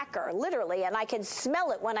nail lacquer, literally, and I can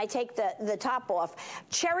smell it when I take the top off.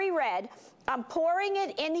 Cherry red. I'm pouring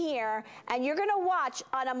it in here, and you're gonna watch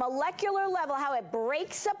on a molecular level how it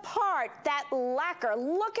breaks apart that lacquer.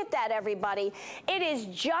 Look at that, everybody. It is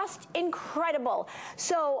just incredible.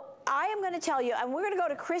 So I am going to tell you, and we're going to go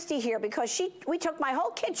to Christy here because we took my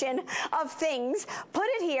whole kitchen of things, put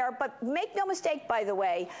it here, but make no mistake, by the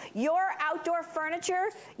way, your outdoor furniture,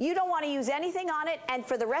 you don't want to use anything on it, and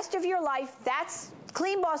for the rest of your life, that's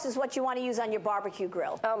CleanBoss is what you want to use on your barbecue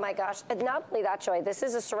grill. Oh my gosh, and not only that, Joy, this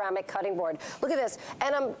is a ceramic cutting board. Look at this,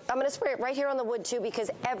 and I'm going to spray it right here on the wood too,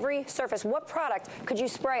 because every surface, what product could you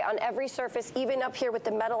spray on every surface, even up here with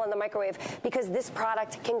the metal and the microwave, because this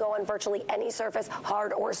product can go on virtually any surface,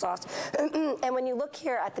 hard or soft. And when you look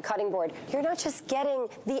here at the cutting board, you're not just getting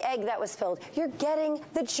the egg that was spilled, you're getting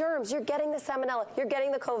the germs, you're getting the salmonella, you're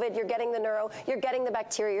getting the COVID, you're getting the neuro, you're getting the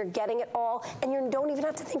bacteria, you're getting it all, and you don't even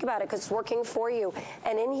have to think about it because it's working for you.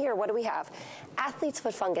 And in here, what do we have? Athlete's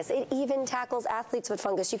foot fungus. It even tackles athlete's foot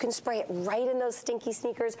fungus. You can spray it right in those stinky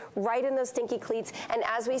sneakers, right in those stinky cleats. And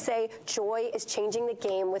as we say, Joy is changing the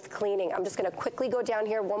game with cleaning. I'm just going to quickly go down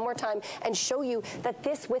here one more time and show you that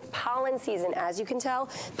this with pollen season, as you can tell,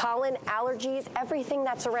 pollen, allergies, everything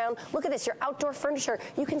that's around. Look at this, your outdoor furniture.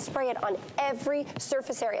 You can spray it on every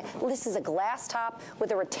surface area. This is a glass top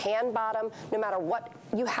with a rattan bottom, no matter what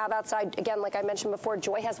you have outside. Again, like I mentioned before,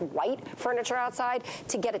 Joy has white furniture outside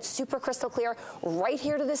to get it super crystal clear, right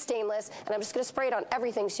here to the stainless. And I'm just going to spray it on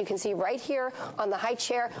everything so you can see right here on the high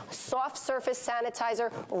chair, soft surface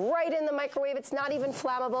sanitizer, right in the microwave. It's not even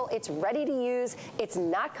flammable. It's ready to use. It's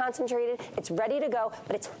not concentrated. It's ready to go,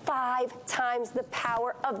 but it's 5 times the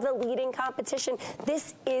power of the leading competition.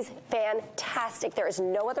 This is fantastic. There is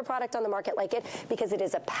no other product on the market like it because it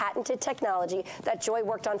is a patented technology that Joy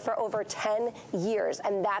worked on for over 10 years,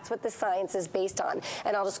 and that's what the science is based on.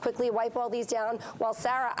 And I'll just quickly wipe all these down. While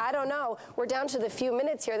Sarah, I don't know, we're down to the few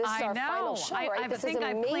minutes here. This is our final show, right? This is amazing.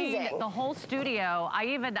 I think I've cleaned the whole studio. I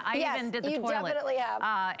even did the toilet. You definitely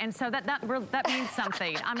have. And so that means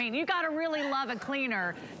something. I mean, you got to really love a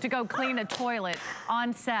cleaner to go clean a toilet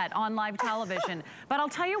on set, on live television. But I'll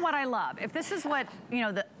tell you what I love. If this is what, you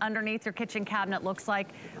know, the underneath your kitchen cabinet looks like,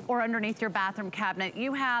 or underneath your bathroom cabinet,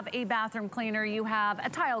 you have a bathroom cleaner, you have a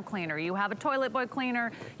tile cleaner, you have a toilet boy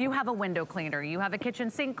cleaner, you have a window cleaner, you have a kitchen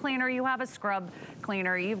sink cleaner, you have a scrub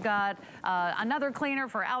cleaner, you've got another cleaner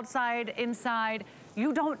for outside, inside.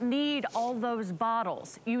 You don't need all those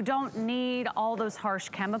bottles. You don't need all those harsh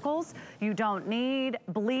chemicals. You don't need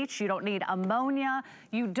bleach. You don't need ammonia.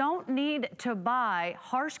 You don't need to buy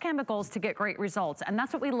harsh chemicals to get great results. And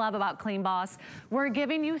that's what we love about CleanBoss. We're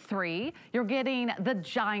giving you 3. You're getting the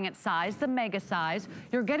giant size, the mega size.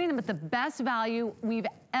 You're getting them at the best value we've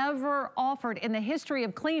ever offered in the history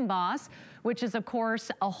of CleanBoss, which is, of course,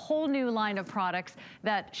 a whole new line of products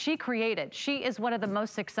that she created. She is one of the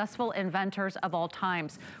most successful inventors of all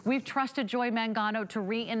times. We've trusted Joy Mangano to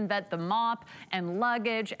reinvent the mop and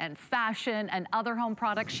luggage and fashion and other home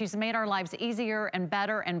products. She's made our lives easier and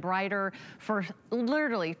better and brighter for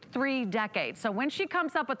literally 3 decades. So when she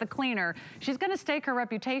comes up with the cleaner, she's gonna stake her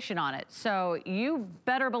reputation on it. So you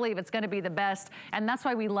better believe it's gonna be the best. And that's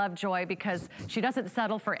why we love Joy, because she doesn't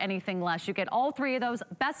settle for anything less. You get all 3 of those,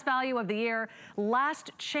 best value of the year,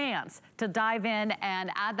 last chance to dive in and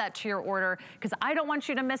add that to your order, because I don't want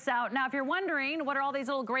you to miss out. Now, if you're wondering, what are all these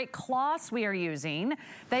little great cloths we are using?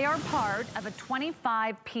 They are part of a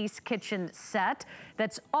 25-piece kitchen set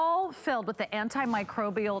that's all filled with the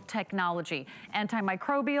antimicrobial technology.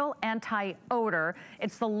 Antimicrobial, anti-odor.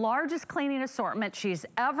 It's the largest cleaning assortment she's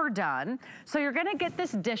ever done. So you're gonna get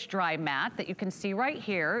this dish dry mat that you can see right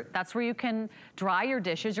here. That's where you can dry your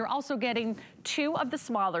dishes. You're also getting 2 of the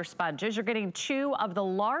smaller sponges. You're getting 2 of the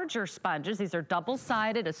larger sponges. These are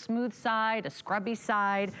double-sided, a smooth side, a scrubby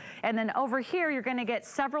side. And then over here, you're gonna get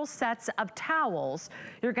several sets of towels.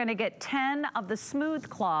 You're gonna get 10 of the smooth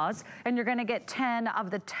cloths, and you're gonna get 10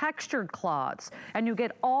 of the textured cloths. And you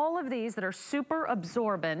get all of these that are super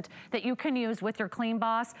absorbent that you can use with your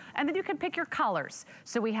CleanBoss, and then you can pick your colors.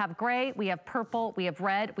 So we have gray, we have purple, we have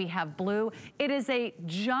red, we have blue. It is a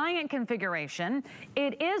giant configuration.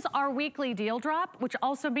 It is our weekly deal drop, which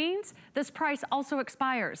also means this price also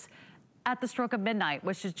expires at the stroke of midnight,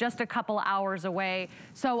 which is just a couple hours away.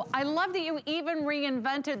 So I love that you even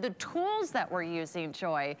reinvented the tools that we're using,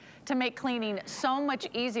 Joy, to make cleaning so much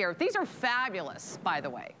easier. These are fabulous, by the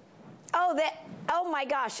way. Oh my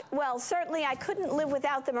gosh. Well, certainly I couldn't live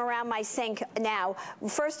without them around my sink now.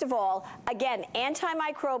 First of all, again,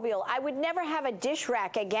 antimicrobial. I would never have a dish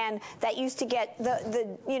rack again that used to get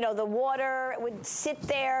the water would sit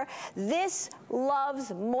there. This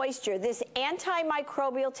loves moisture. This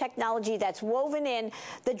antimicrobial technology that's woven in.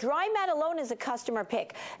 The dry mat alone is a customer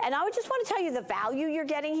pick. And I would just want to tell you the value you're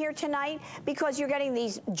getting here tonight, because you're getting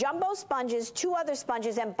these jumbo sponges, 2 other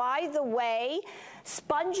sponges, and by the way,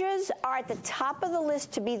 sponges are at the top of the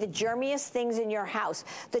list to be the germiest things in your house.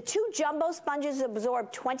 The 2 jumbo sponges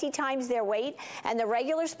absorb 20 times their weight, and the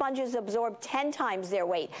regular sponges absorb 10 times their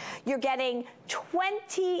weight. You're getting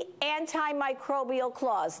 20 antimicrobial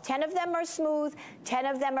cloths. 10 of them are smooth, 10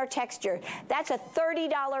 of them are textured. That's a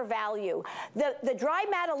 $30 value. The dry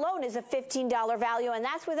mat alone is a $15 value, and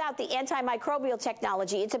that's without the antimicrobial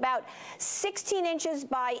technology. It's about 16 inches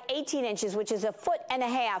by 18 inches, which is 1.5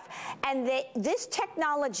 feet. And this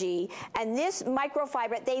technology and this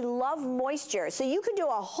microfiber, they love moisture. So you can do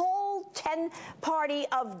a whole 10 party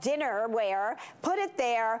of dinnerware, put it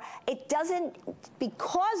there. It doesn't,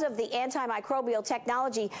 because of the antimicrobial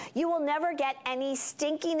technology, you will never get any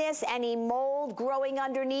stinkiness, any mold growing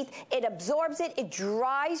underneath. It absorbs it. It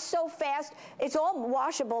dries so fast. It's all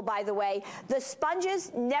washable, by the way. The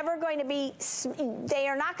sponges never going to be, they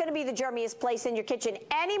are not going to be the germiest place in your kitchen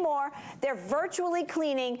anymore. They're virtually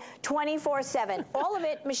cleaning 24/7. All of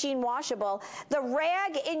it machine washable. The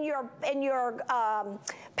rag in your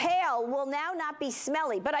pail will now not be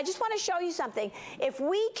smelly. But I just want to show you something. If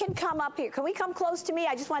we can come up here, can we come close to me?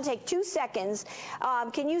 I just want to take 2 seconds.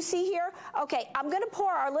 Can you see here? Okay, I'm going to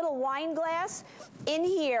pour our little wine glass in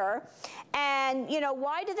here. And, you know,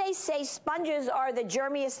 why do they say sponges are the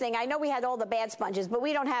germiest thing? I know we had all the bad sponges, but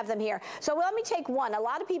we don't have them here. So let me take one. A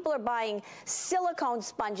lot of people are buying silicone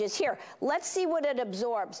sponges. Here, let's see what it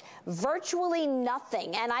absorbs. Virtually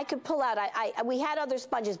nothing. And I could pull out, we had other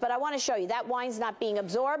sponges, but I want to show you. That wine's not being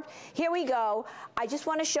absorbed. Here we go. I just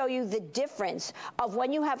want to show you the difference of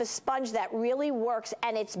when you have a sponge that really works,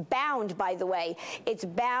 and it's bound, by the way. It's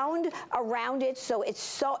bound around it, so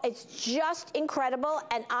it's just incredible.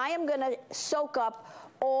 And I am going to soak up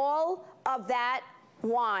all of that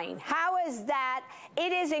wine. How is that?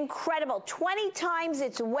 It is incredible. 20 times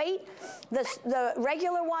its weight. The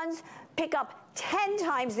regular ones pick up 10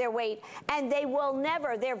 times their weight, and they will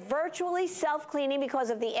never, they're virtually self-cleaning because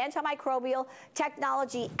of the antimicrobial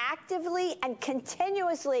technology actively and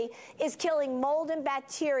continuously is killing mold and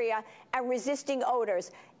bacteria and resisting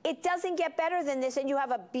odors. It doesn't get better than this, and you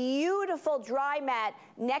have a beautiful dry mat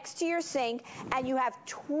next to your sink, and you have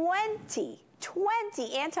 20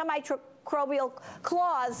 antimicrobial antimicrobial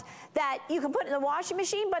claws that you can put in the washing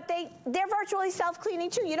machine, but they're virtually self-cleaning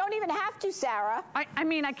too. You don't even have to, Sarah. I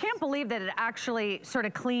mean, I can't believe that it actually sort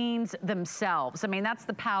of cleans themselves. I mean, that's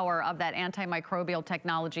the power of that antimicrobial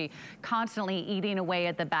technology, constantly eating away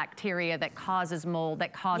at the bacteria that causes mold,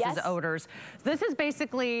 that causes odors. This is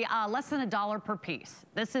basically less than $1 per piece.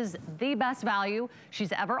 This is the best value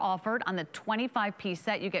she's ever offered on the 25-piece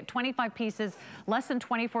set. You get 25 pieces, less than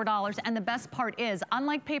 $24. And the best part is,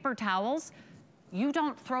 unlike paper towels, you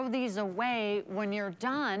don't throw these away when you're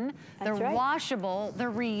done. They're washable,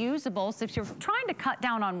 they're reusable. So if you're trying to cut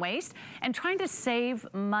down on waste and trying to save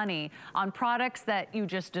money on products that you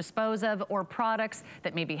just dispose of or products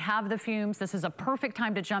that maybe have the fumes, this is a perfect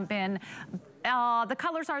time to jump in. The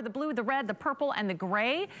colors are the blue, the red, the purple, and the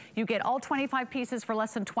gray. You get all 25 pieces for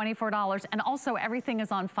less than $24. And also everything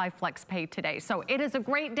is on 5 Flex Pay today. So it is a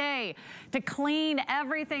great day to clean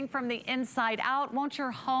everything from the inside out. Won't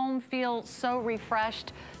your home feel so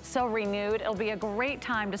refreshed, so renewed? It'll be a great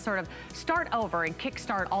time to sort of start over and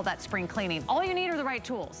kickstart all that spring cleaning. All you need are the right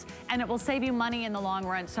tools, and it will save you money in the long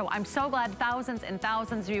run. So I'm so glad thousands and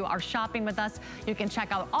thousands of you are shopping with us. You can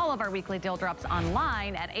check out all of our weekly deal drops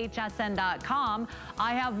online at hsn.com.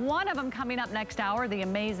 I have one of them coming up next hour, the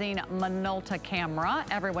amazing Minolta camera.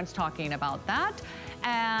 Everyone's talking about that.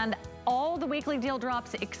 And all the weekly deal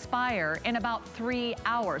drops expire in about 3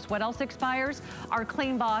 hours. What else expires? Our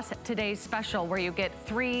CleanBoss Today's Special, where you get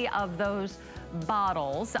 3 of those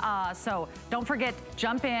bottles. So don't forget,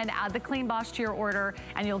 jump in, add the CleanBoss to your order,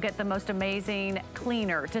 and you'll get the most amazing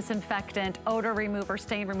cleaner, disinfectant, odor remover,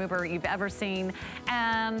 stain remover you've ever seen.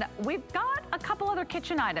 And we've got a couple other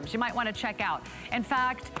kitchen items you might want to check out. In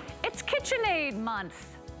fact, it's KitchenAid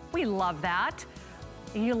month. We love that.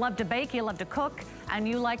 You love to bake, you love to cook, and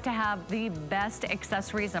you like to have the best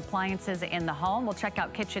accessories and appliances in the home. We'll check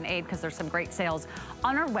out KitchenAid because there's some great sales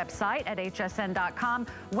on our website at hsn.com.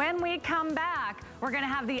 When we come back, we're gonna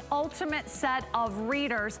have the ultimate set of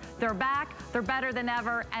readers. They're back, they're better than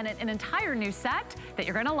ever, and an entire new set that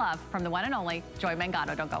you're gonna love from the one and only Joy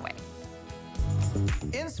Mangano. Don't go away.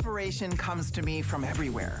 Inspiration comes to me from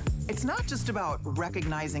everywhere. It's not just about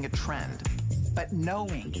recognizing a trend, but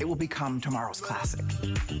knowing it will become tomorrow's classic.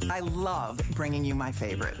 I love bringing you my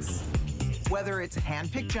favorites. Whether it's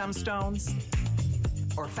hand-picked gemstones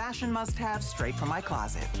or fashion must-haves straight from my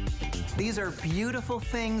closet, these are beautiful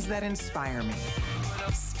things that inspire me.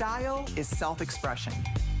 Style is self-expression,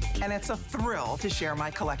 and it's a thrill to share my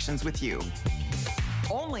collections with you.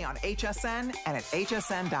 Only on HSN and at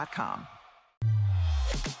hsn.com.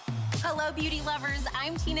 Hello, beauty lovers.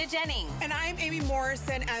 I'm Tina Jennings. And I'm Amy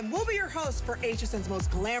Morrison, and we'll be your hosts for HSN's most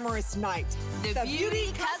glamorous night, the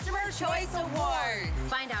Beauty Customer Choice Awards.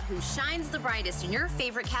 Find out who shines the brightest in your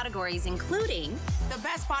favorite categories, including the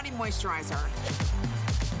best body moisturizer,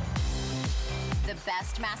 the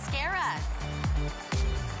best mascara,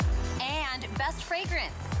 and best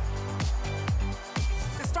fragrance.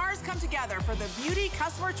 The stars come together for the Beauty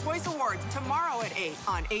Customer Choice Awards tomorrow at 8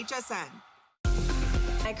 on HSN.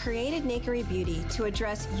 I created Nakery Beauty to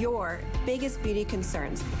address your biggest beauty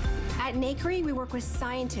concerns. At Nakery, we work with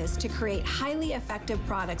scientists to create highly effective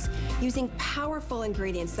products using powerful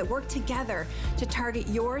ingredients that work together to target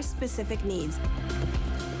your specific needs.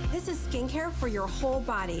 This is skincare for your whole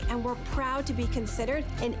body, and we're proud to be considered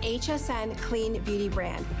an HSN Clean Beauty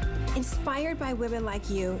brand. Inspired by women like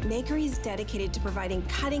you, Nakery is dedicated to providing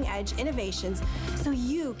cutting-edge innovations so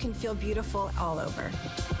you can feel beautiful all over.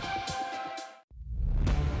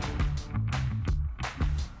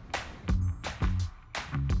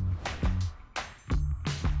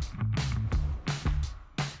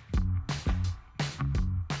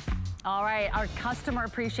 All right, our Customer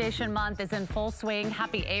Appreciation Month is in full swing.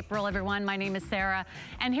 Happy April, everyone. My name is Sarah.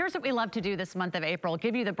 And here's what we love to do this month of April.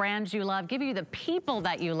 Give you the brands you love, give you the people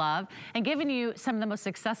that you love, and giving you some of the most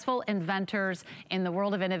successful inventors in the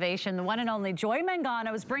world of innovation. The one and only Joy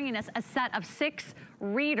Mangano is bringing us a set of 6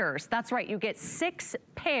 readers. That's right, you get 6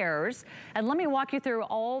 pairs. And let me walk you through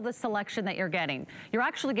all the selection that you're getting. You're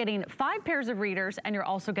actually getting 5 pairs of readers, and you're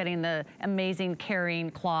also getting the amazing carrying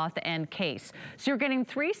cloth and case. So you're getting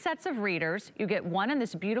 3 sets of readers. You get one in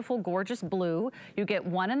this beautiful, gorgeous blue. You get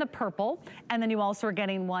one in the purple, and then you also are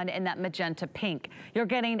getting one in that magenta pink. You're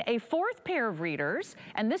getting a 4th pair of readers,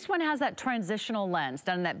 and this one has that transitional lens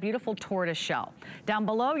done in that beautiful tortoise shell. Down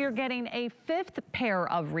below, you're getting a 5th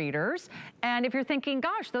pair of readers, and if you're thinking, thinking,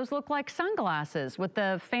 gosh, those look like sunglasses with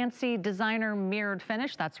the fancy designer mirrored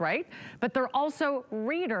finish. That's right. But they're also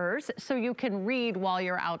readers, so you can read while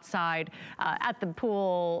you're outside at the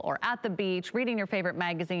pool or at the beach, reading your favorite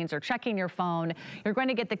magazines or checking your phone. You're going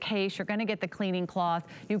to get the case, you're going to get the cleaning cloth.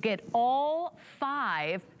 You get all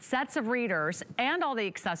 5 sets of readers and all the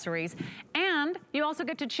accessories, and you also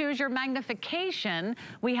get to choose your magnification.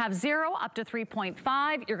 We have 0 up to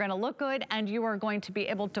 3.5. You're going to look good, and you are going to be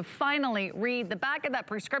able to finally read the back of that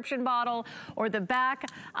prescription bottle or the back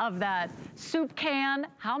of that soup can.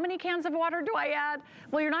 How many cans of water do I add?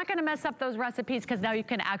 Well, you're not going to mess up those recipes because now you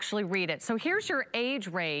can actually read it. So here's your age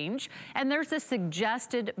range, and there's a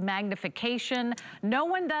suggested magnification. No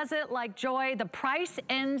one does it like Joy. The price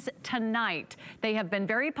ends tonight. They have been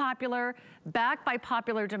very popular, backed by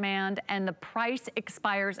popular demand, and the price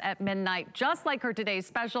expires at midnight, just like her today's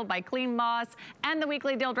special by CleanBoss and the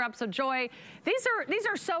weekly deal drop. So Joy, these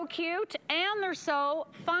are so cute and they're so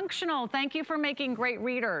functional. Thank you for making great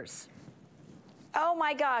readers. Oh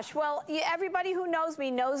my gosh. Well, everybody who knows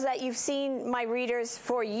me knows that you've seen my readers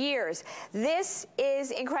for years. This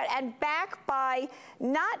is incredible. And backed by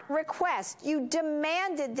not request. You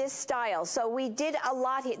demanded this style. So we did a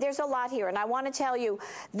lot here. There's a lot here. And I want to tell you,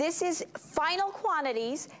 this is final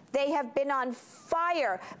quantities. They have been on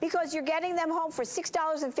fire because you're getting them home for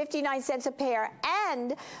 $6.59 a pair.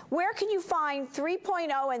 And where can you find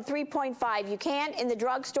 3.0 and 3.5? You can't in the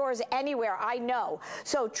drugstores anywhere, I know.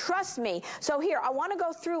 So trust me. So here, I want to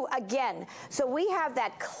go through again. So we have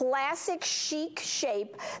that classic chic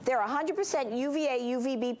shape. They're 100% UVA,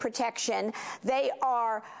 UVB protection. They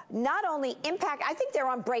are not only impact, I think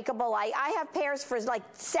they're unbreakable. I have pairs for like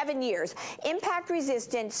 7 years. Impact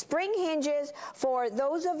resistant, spring hinges for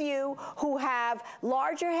those of you who have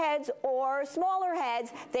larger heads or smaller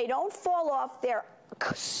heads. They don't fall off. They're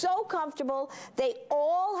so comfortable. They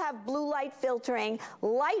all have blue light filtering,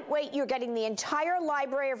 lightweight. You're getting the entire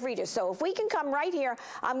library of readers. So if we can come right here,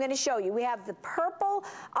 I'm going to show you. We have the purple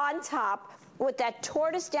on top with that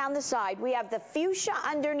tortoise down the side. We have the fuchsia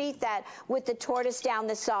underneath that with the tortoise down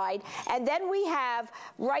the side. And then we have,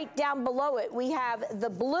 right down below it, we have the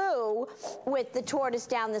blue with the tortoise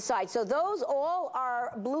down the side. So those all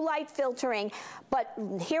are blue light filtering. But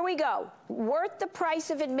here we go. Worth the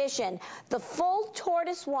price of admission. The full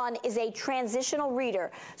tortoise one is a transitional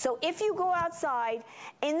reader. So if you go outside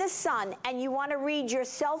in the sun and you want to read your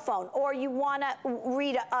cell phone, or you want to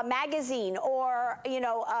read a magazine, or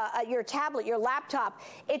your tablet, your laptop,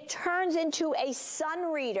 it turns into a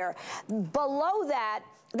sun reader. Below that,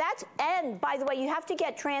 and by the way, you have to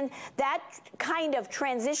get that kind of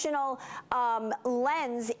transitional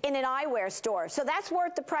lens in an eyewear store. So that's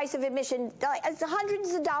worth the price of admission. It's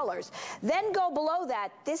hundreds of dollars. Then go below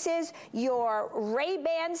that. This is your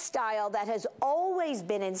Ray-Ban style that has always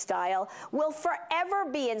been in style, will forever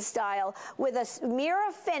be in style, with a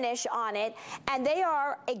mirror finish on it, and they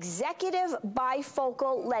are executive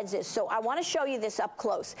bifocal lenses. So I want to show you this up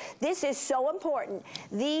close. This is so important.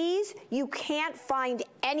 These you can't find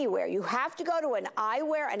anywhere. You have to go to an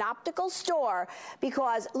eyewear, an optical store,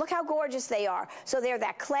 because look how gorgeous they are. So they're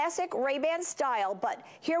that classic Ray-Ban style, but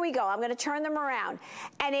here we go. I'm going to turn them around.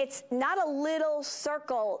 And it's not a little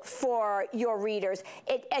circle for your readers.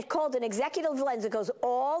 It's called an executive lens. It goes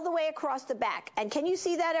all the way across the back. And can you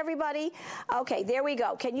see that, everybody? Okay, there we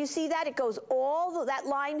go. Can you see that? It goes all that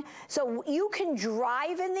line. So you can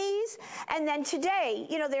drive in these. And then today,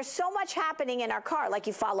 there's so much happening in our car. Like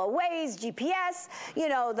you follow Waze, GPS,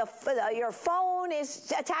 your phone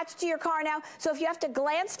is attached to your car now. So if you have to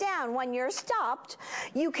glance down when you're stopped,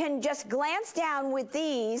 you can just glance down with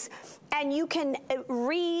these and you can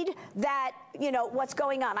read that, what's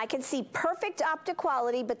going on. I can see perfect optic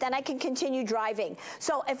quality, but then I can continue driving.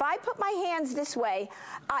 So if I put my hands this way,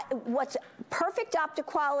 what's perfect optic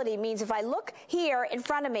quality means if I look here in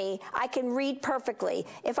front of me, I can read perfectly.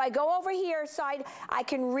 If I go over here side, I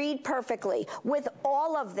can read perfectly with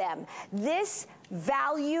all of them. This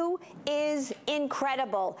value is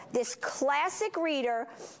incredible. This classic reader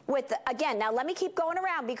with, again, now let me keep going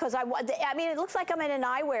around because I mean, it looks like I'm in an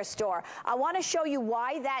eyewear store. I want to show you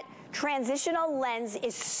why that transitional lens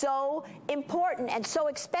is so important and so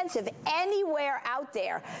expensive anywhere out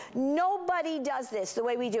there. Nobody does this the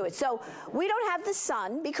way we do it. So we don't have the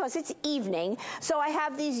sun because it's evening. So I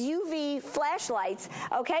have these UV flashlights.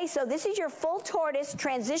 Okay, so this is your full tortoise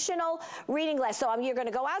transitional reading glass. So you're going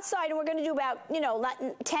to go outside and we're going to do about,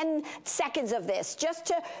 10 seconds of this just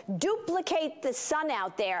to duplicate the sun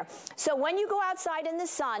out there. So when you go outside in the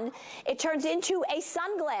sun, it turns into a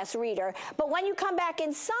sunglass reader. But when you come back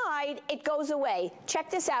inside, it goes away. Check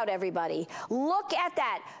this out, everybody. Look at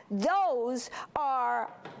that. Those are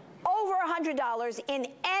over $100 in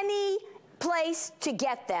any place to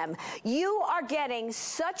get them. You are getting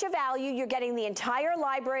such a value. You're getting the entire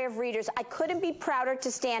library of readers. I couldn't be prouder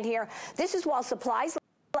to stand here. This is while supplies.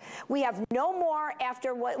 We have no more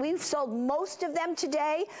after what we've sold most of them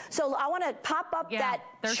today. So I want to pop up that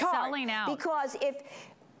they're chart selling out.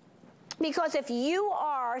 Because if you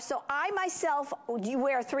are, so I myself, you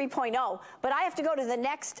wear 3.0, but I have to go to the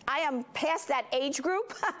next, I am past that age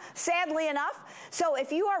group, sadly enough. So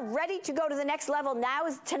if you are ready to go to the next level,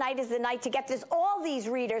 tonight is the night to get all these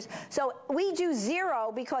readers. So we do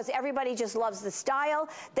 0 because everybody just loves the style.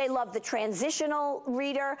 They love the transitional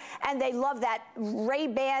reader, and they love that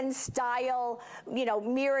Ray-Ban style, you know,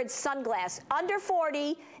 mirrored sunglass. Under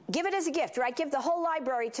 40, give it as a gift, right? Give the whole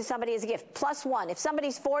library to somebody as a gift, +1. If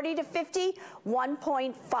somebody's 40 to 50,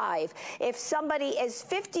 1.5. If somebody is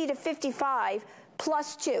 50 to 55,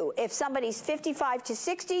 +2. If somebody's 55 to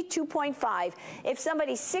 60, 2.5. If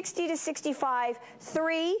somebody's 60 to 65,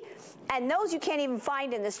 3. And those you can't even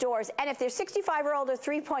find in the stores. And if they're 65 or older,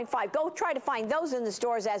 3.5. Go try to find those in the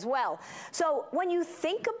stores as well. So when you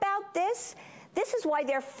think about this is why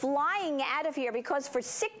they're flying out of here, because for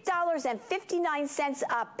 $6.59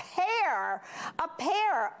 a pair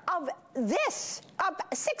of this,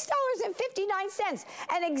 $6.59,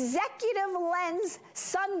 an executive lens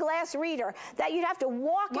sunglass reader that you'd have to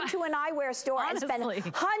walk into an eyewear store and spend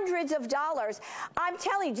hundreds of dollars. I'm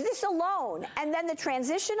telling you, this alone, and then the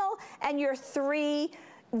transitional and your 3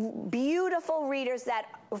 beautiful readers that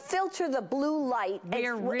filter the blue light.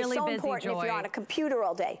 We're really so busy, important Joy. if you're on a computer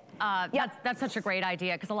all day. That's such a great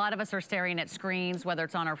idea, because a lot of us are staring at screens, whether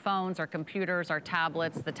it's on our phones, our computers, our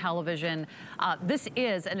tablets, the television. This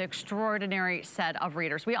is an extraordinary set of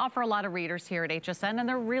readers. We offer a lot of readers here at HSN, and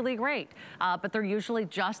they're really great, but they're usually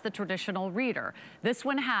just the traditional reader. This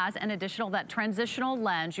one has an additional, that transitional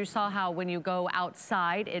lens. You saw how when you go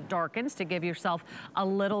outside, it darkens to give yourself a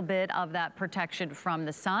little bit of that protection from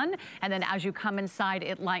the sun, and then as you come inside,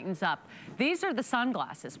 it lightens up. These are the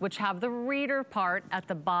sunglasses, which have the reader part at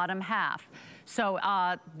the bottom half. So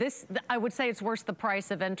this, I would say it's worth the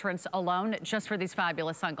price of entrance alone just for these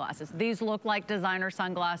fabulous sunglasses. These look like designer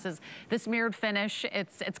sunglasses. This mirrored finish,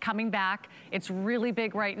 it's coming back. It's really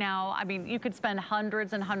big right now. I mean, you could spend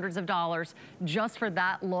hundreds and hundreds of dollars just for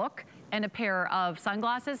that look and a pair of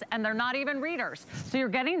sunglasses, and they're not even readers. So you're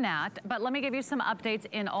getting that, but let me give you some updates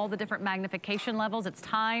in all the different magnification levels. It's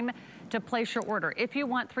time to place your order. If you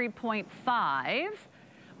want 3.5,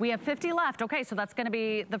 we have 50 left. Okay, so that's gonna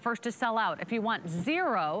be the first to sell out. If you want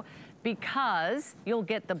 0, because you'll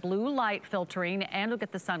get the blue light filtering and you'll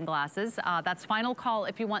get the sunglasses. That's final call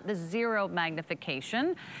if you want the 0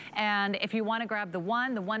 magnification. And if you want to grab the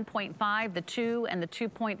 1, the 1.5, the 2, and the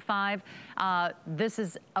 2.5, this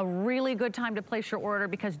is a really good time to place your order,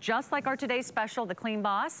 because just like our today's special, the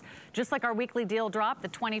CleanBoss, just like our weekly deal drop, the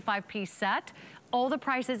 25-piece set, all the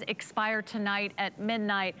prices expire tonight at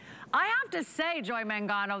midnight. I have to say, Joy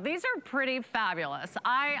Mangano, these are pretty fabulous.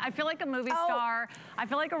 I feel like a movie star. I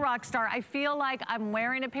feel like a rock star. I feel like I'm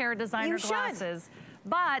wearing a pair of designer glasses.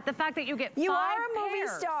 But the fact that you get 5 movie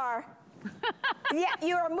star. Yeah,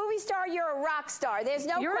 you're a movie star, you're a rock star. There's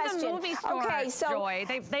no question. You're the movie star, okay, so Joy.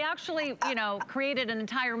 They actually, you know, created an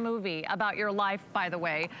entire movie about your life, by the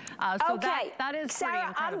way. So that is Sarah, pretty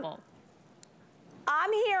incredible.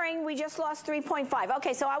 I'm hearing we just lost 3.5.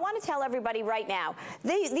 Okay, so I want to tell everybody right now,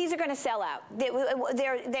 these are going to sell out.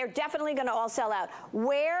 They're definitely going to all sell out.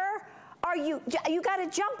 Where are you? You got to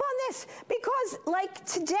jump on this, because like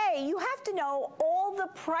today, you have to know all the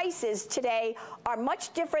prices today are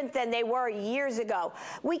much different than they were years ago.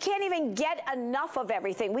 We can't even get enough of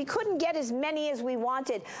everything. We couldn't get as many as we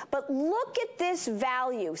wanted, but look at this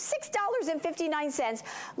value, $6.59.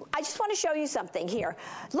 I just want to show you something here.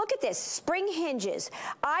 Look at this, spring hinges.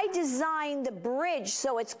 I designed the bridge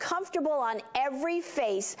so it's comfortable on every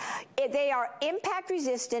face. They are impact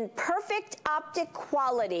resistant, perfect optic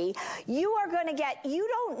quality. You are going to get, you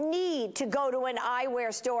don't need to go to an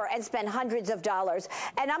eyewear store and spend hundreds of dollars.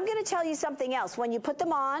 And I'm going to tell you something else. When you put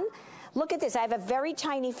them on, look at this. I have a very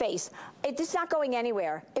tiny face. It's not going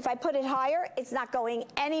anywhere. If I put it higher, it's not going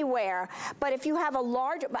anywhere. But if you have a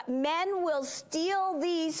large, men will steal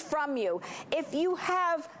these from you. If you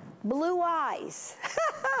have blue eyes,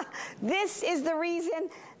 this is the reason.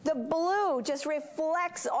 The blue just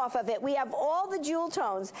reflects off of it. We have all the jewel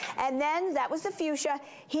tones. And then that was the fuchsia.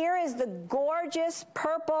 Here is the gorgeous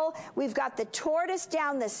purple. We've got the tortoise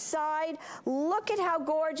down the side. Look at how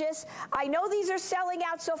gorgeous. I know these are selling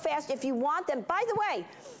out so fast. If you want them, by the way,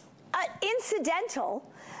 incidental,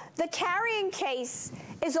 the carrying case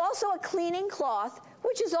is also a cleaning cloth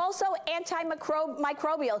which is also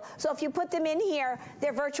antimicrobial. So if you put them in here,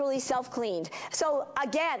 they're virtually self-cleaned. So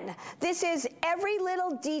again, this is every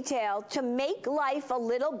little detail to make life a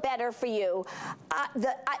little better for you.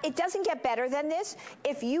 It doesn't get better than this.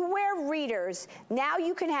 If you wear readers, now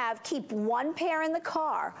you can keep one pair in the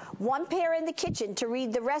car, one pair in the kitchen to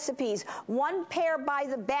read the recipes, one pair by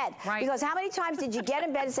the bed. Right. Because how many times did you get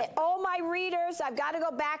in bed and say, oh, my readers, I've got to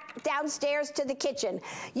go back downstairs to the kitchen?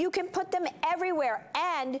 You can put them everywhere,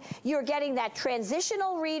 and you're getting that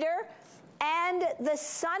transitional reader and the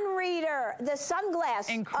sun reader, the sunglass.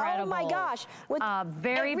 Incredible. Oh my gosh.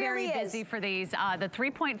 Very busy for these. The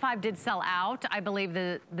 3.5 did sell out. I believe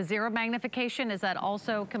the zero magnification, is that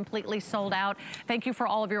also completely sold out? Thank you for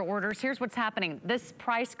all of your orders. Here's what's happening. This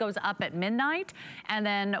price goes up at midnight, and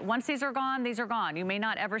then once these are gone, these are gone. You may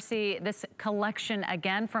not ever see this collection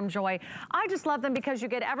again from Joy. I just love them because you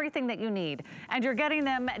get everything that you need, and you're getting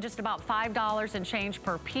them at just about $5 and change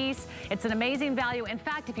per piece. It's an amazing value. In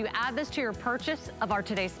fact, if you add this to your purchase of our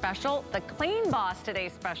today's special, the CleanBoss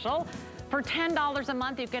today's special, for $10 a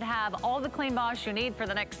month, you could have all the CleanBoss you need for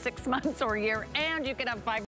the next 6 months or a year, and you could have 5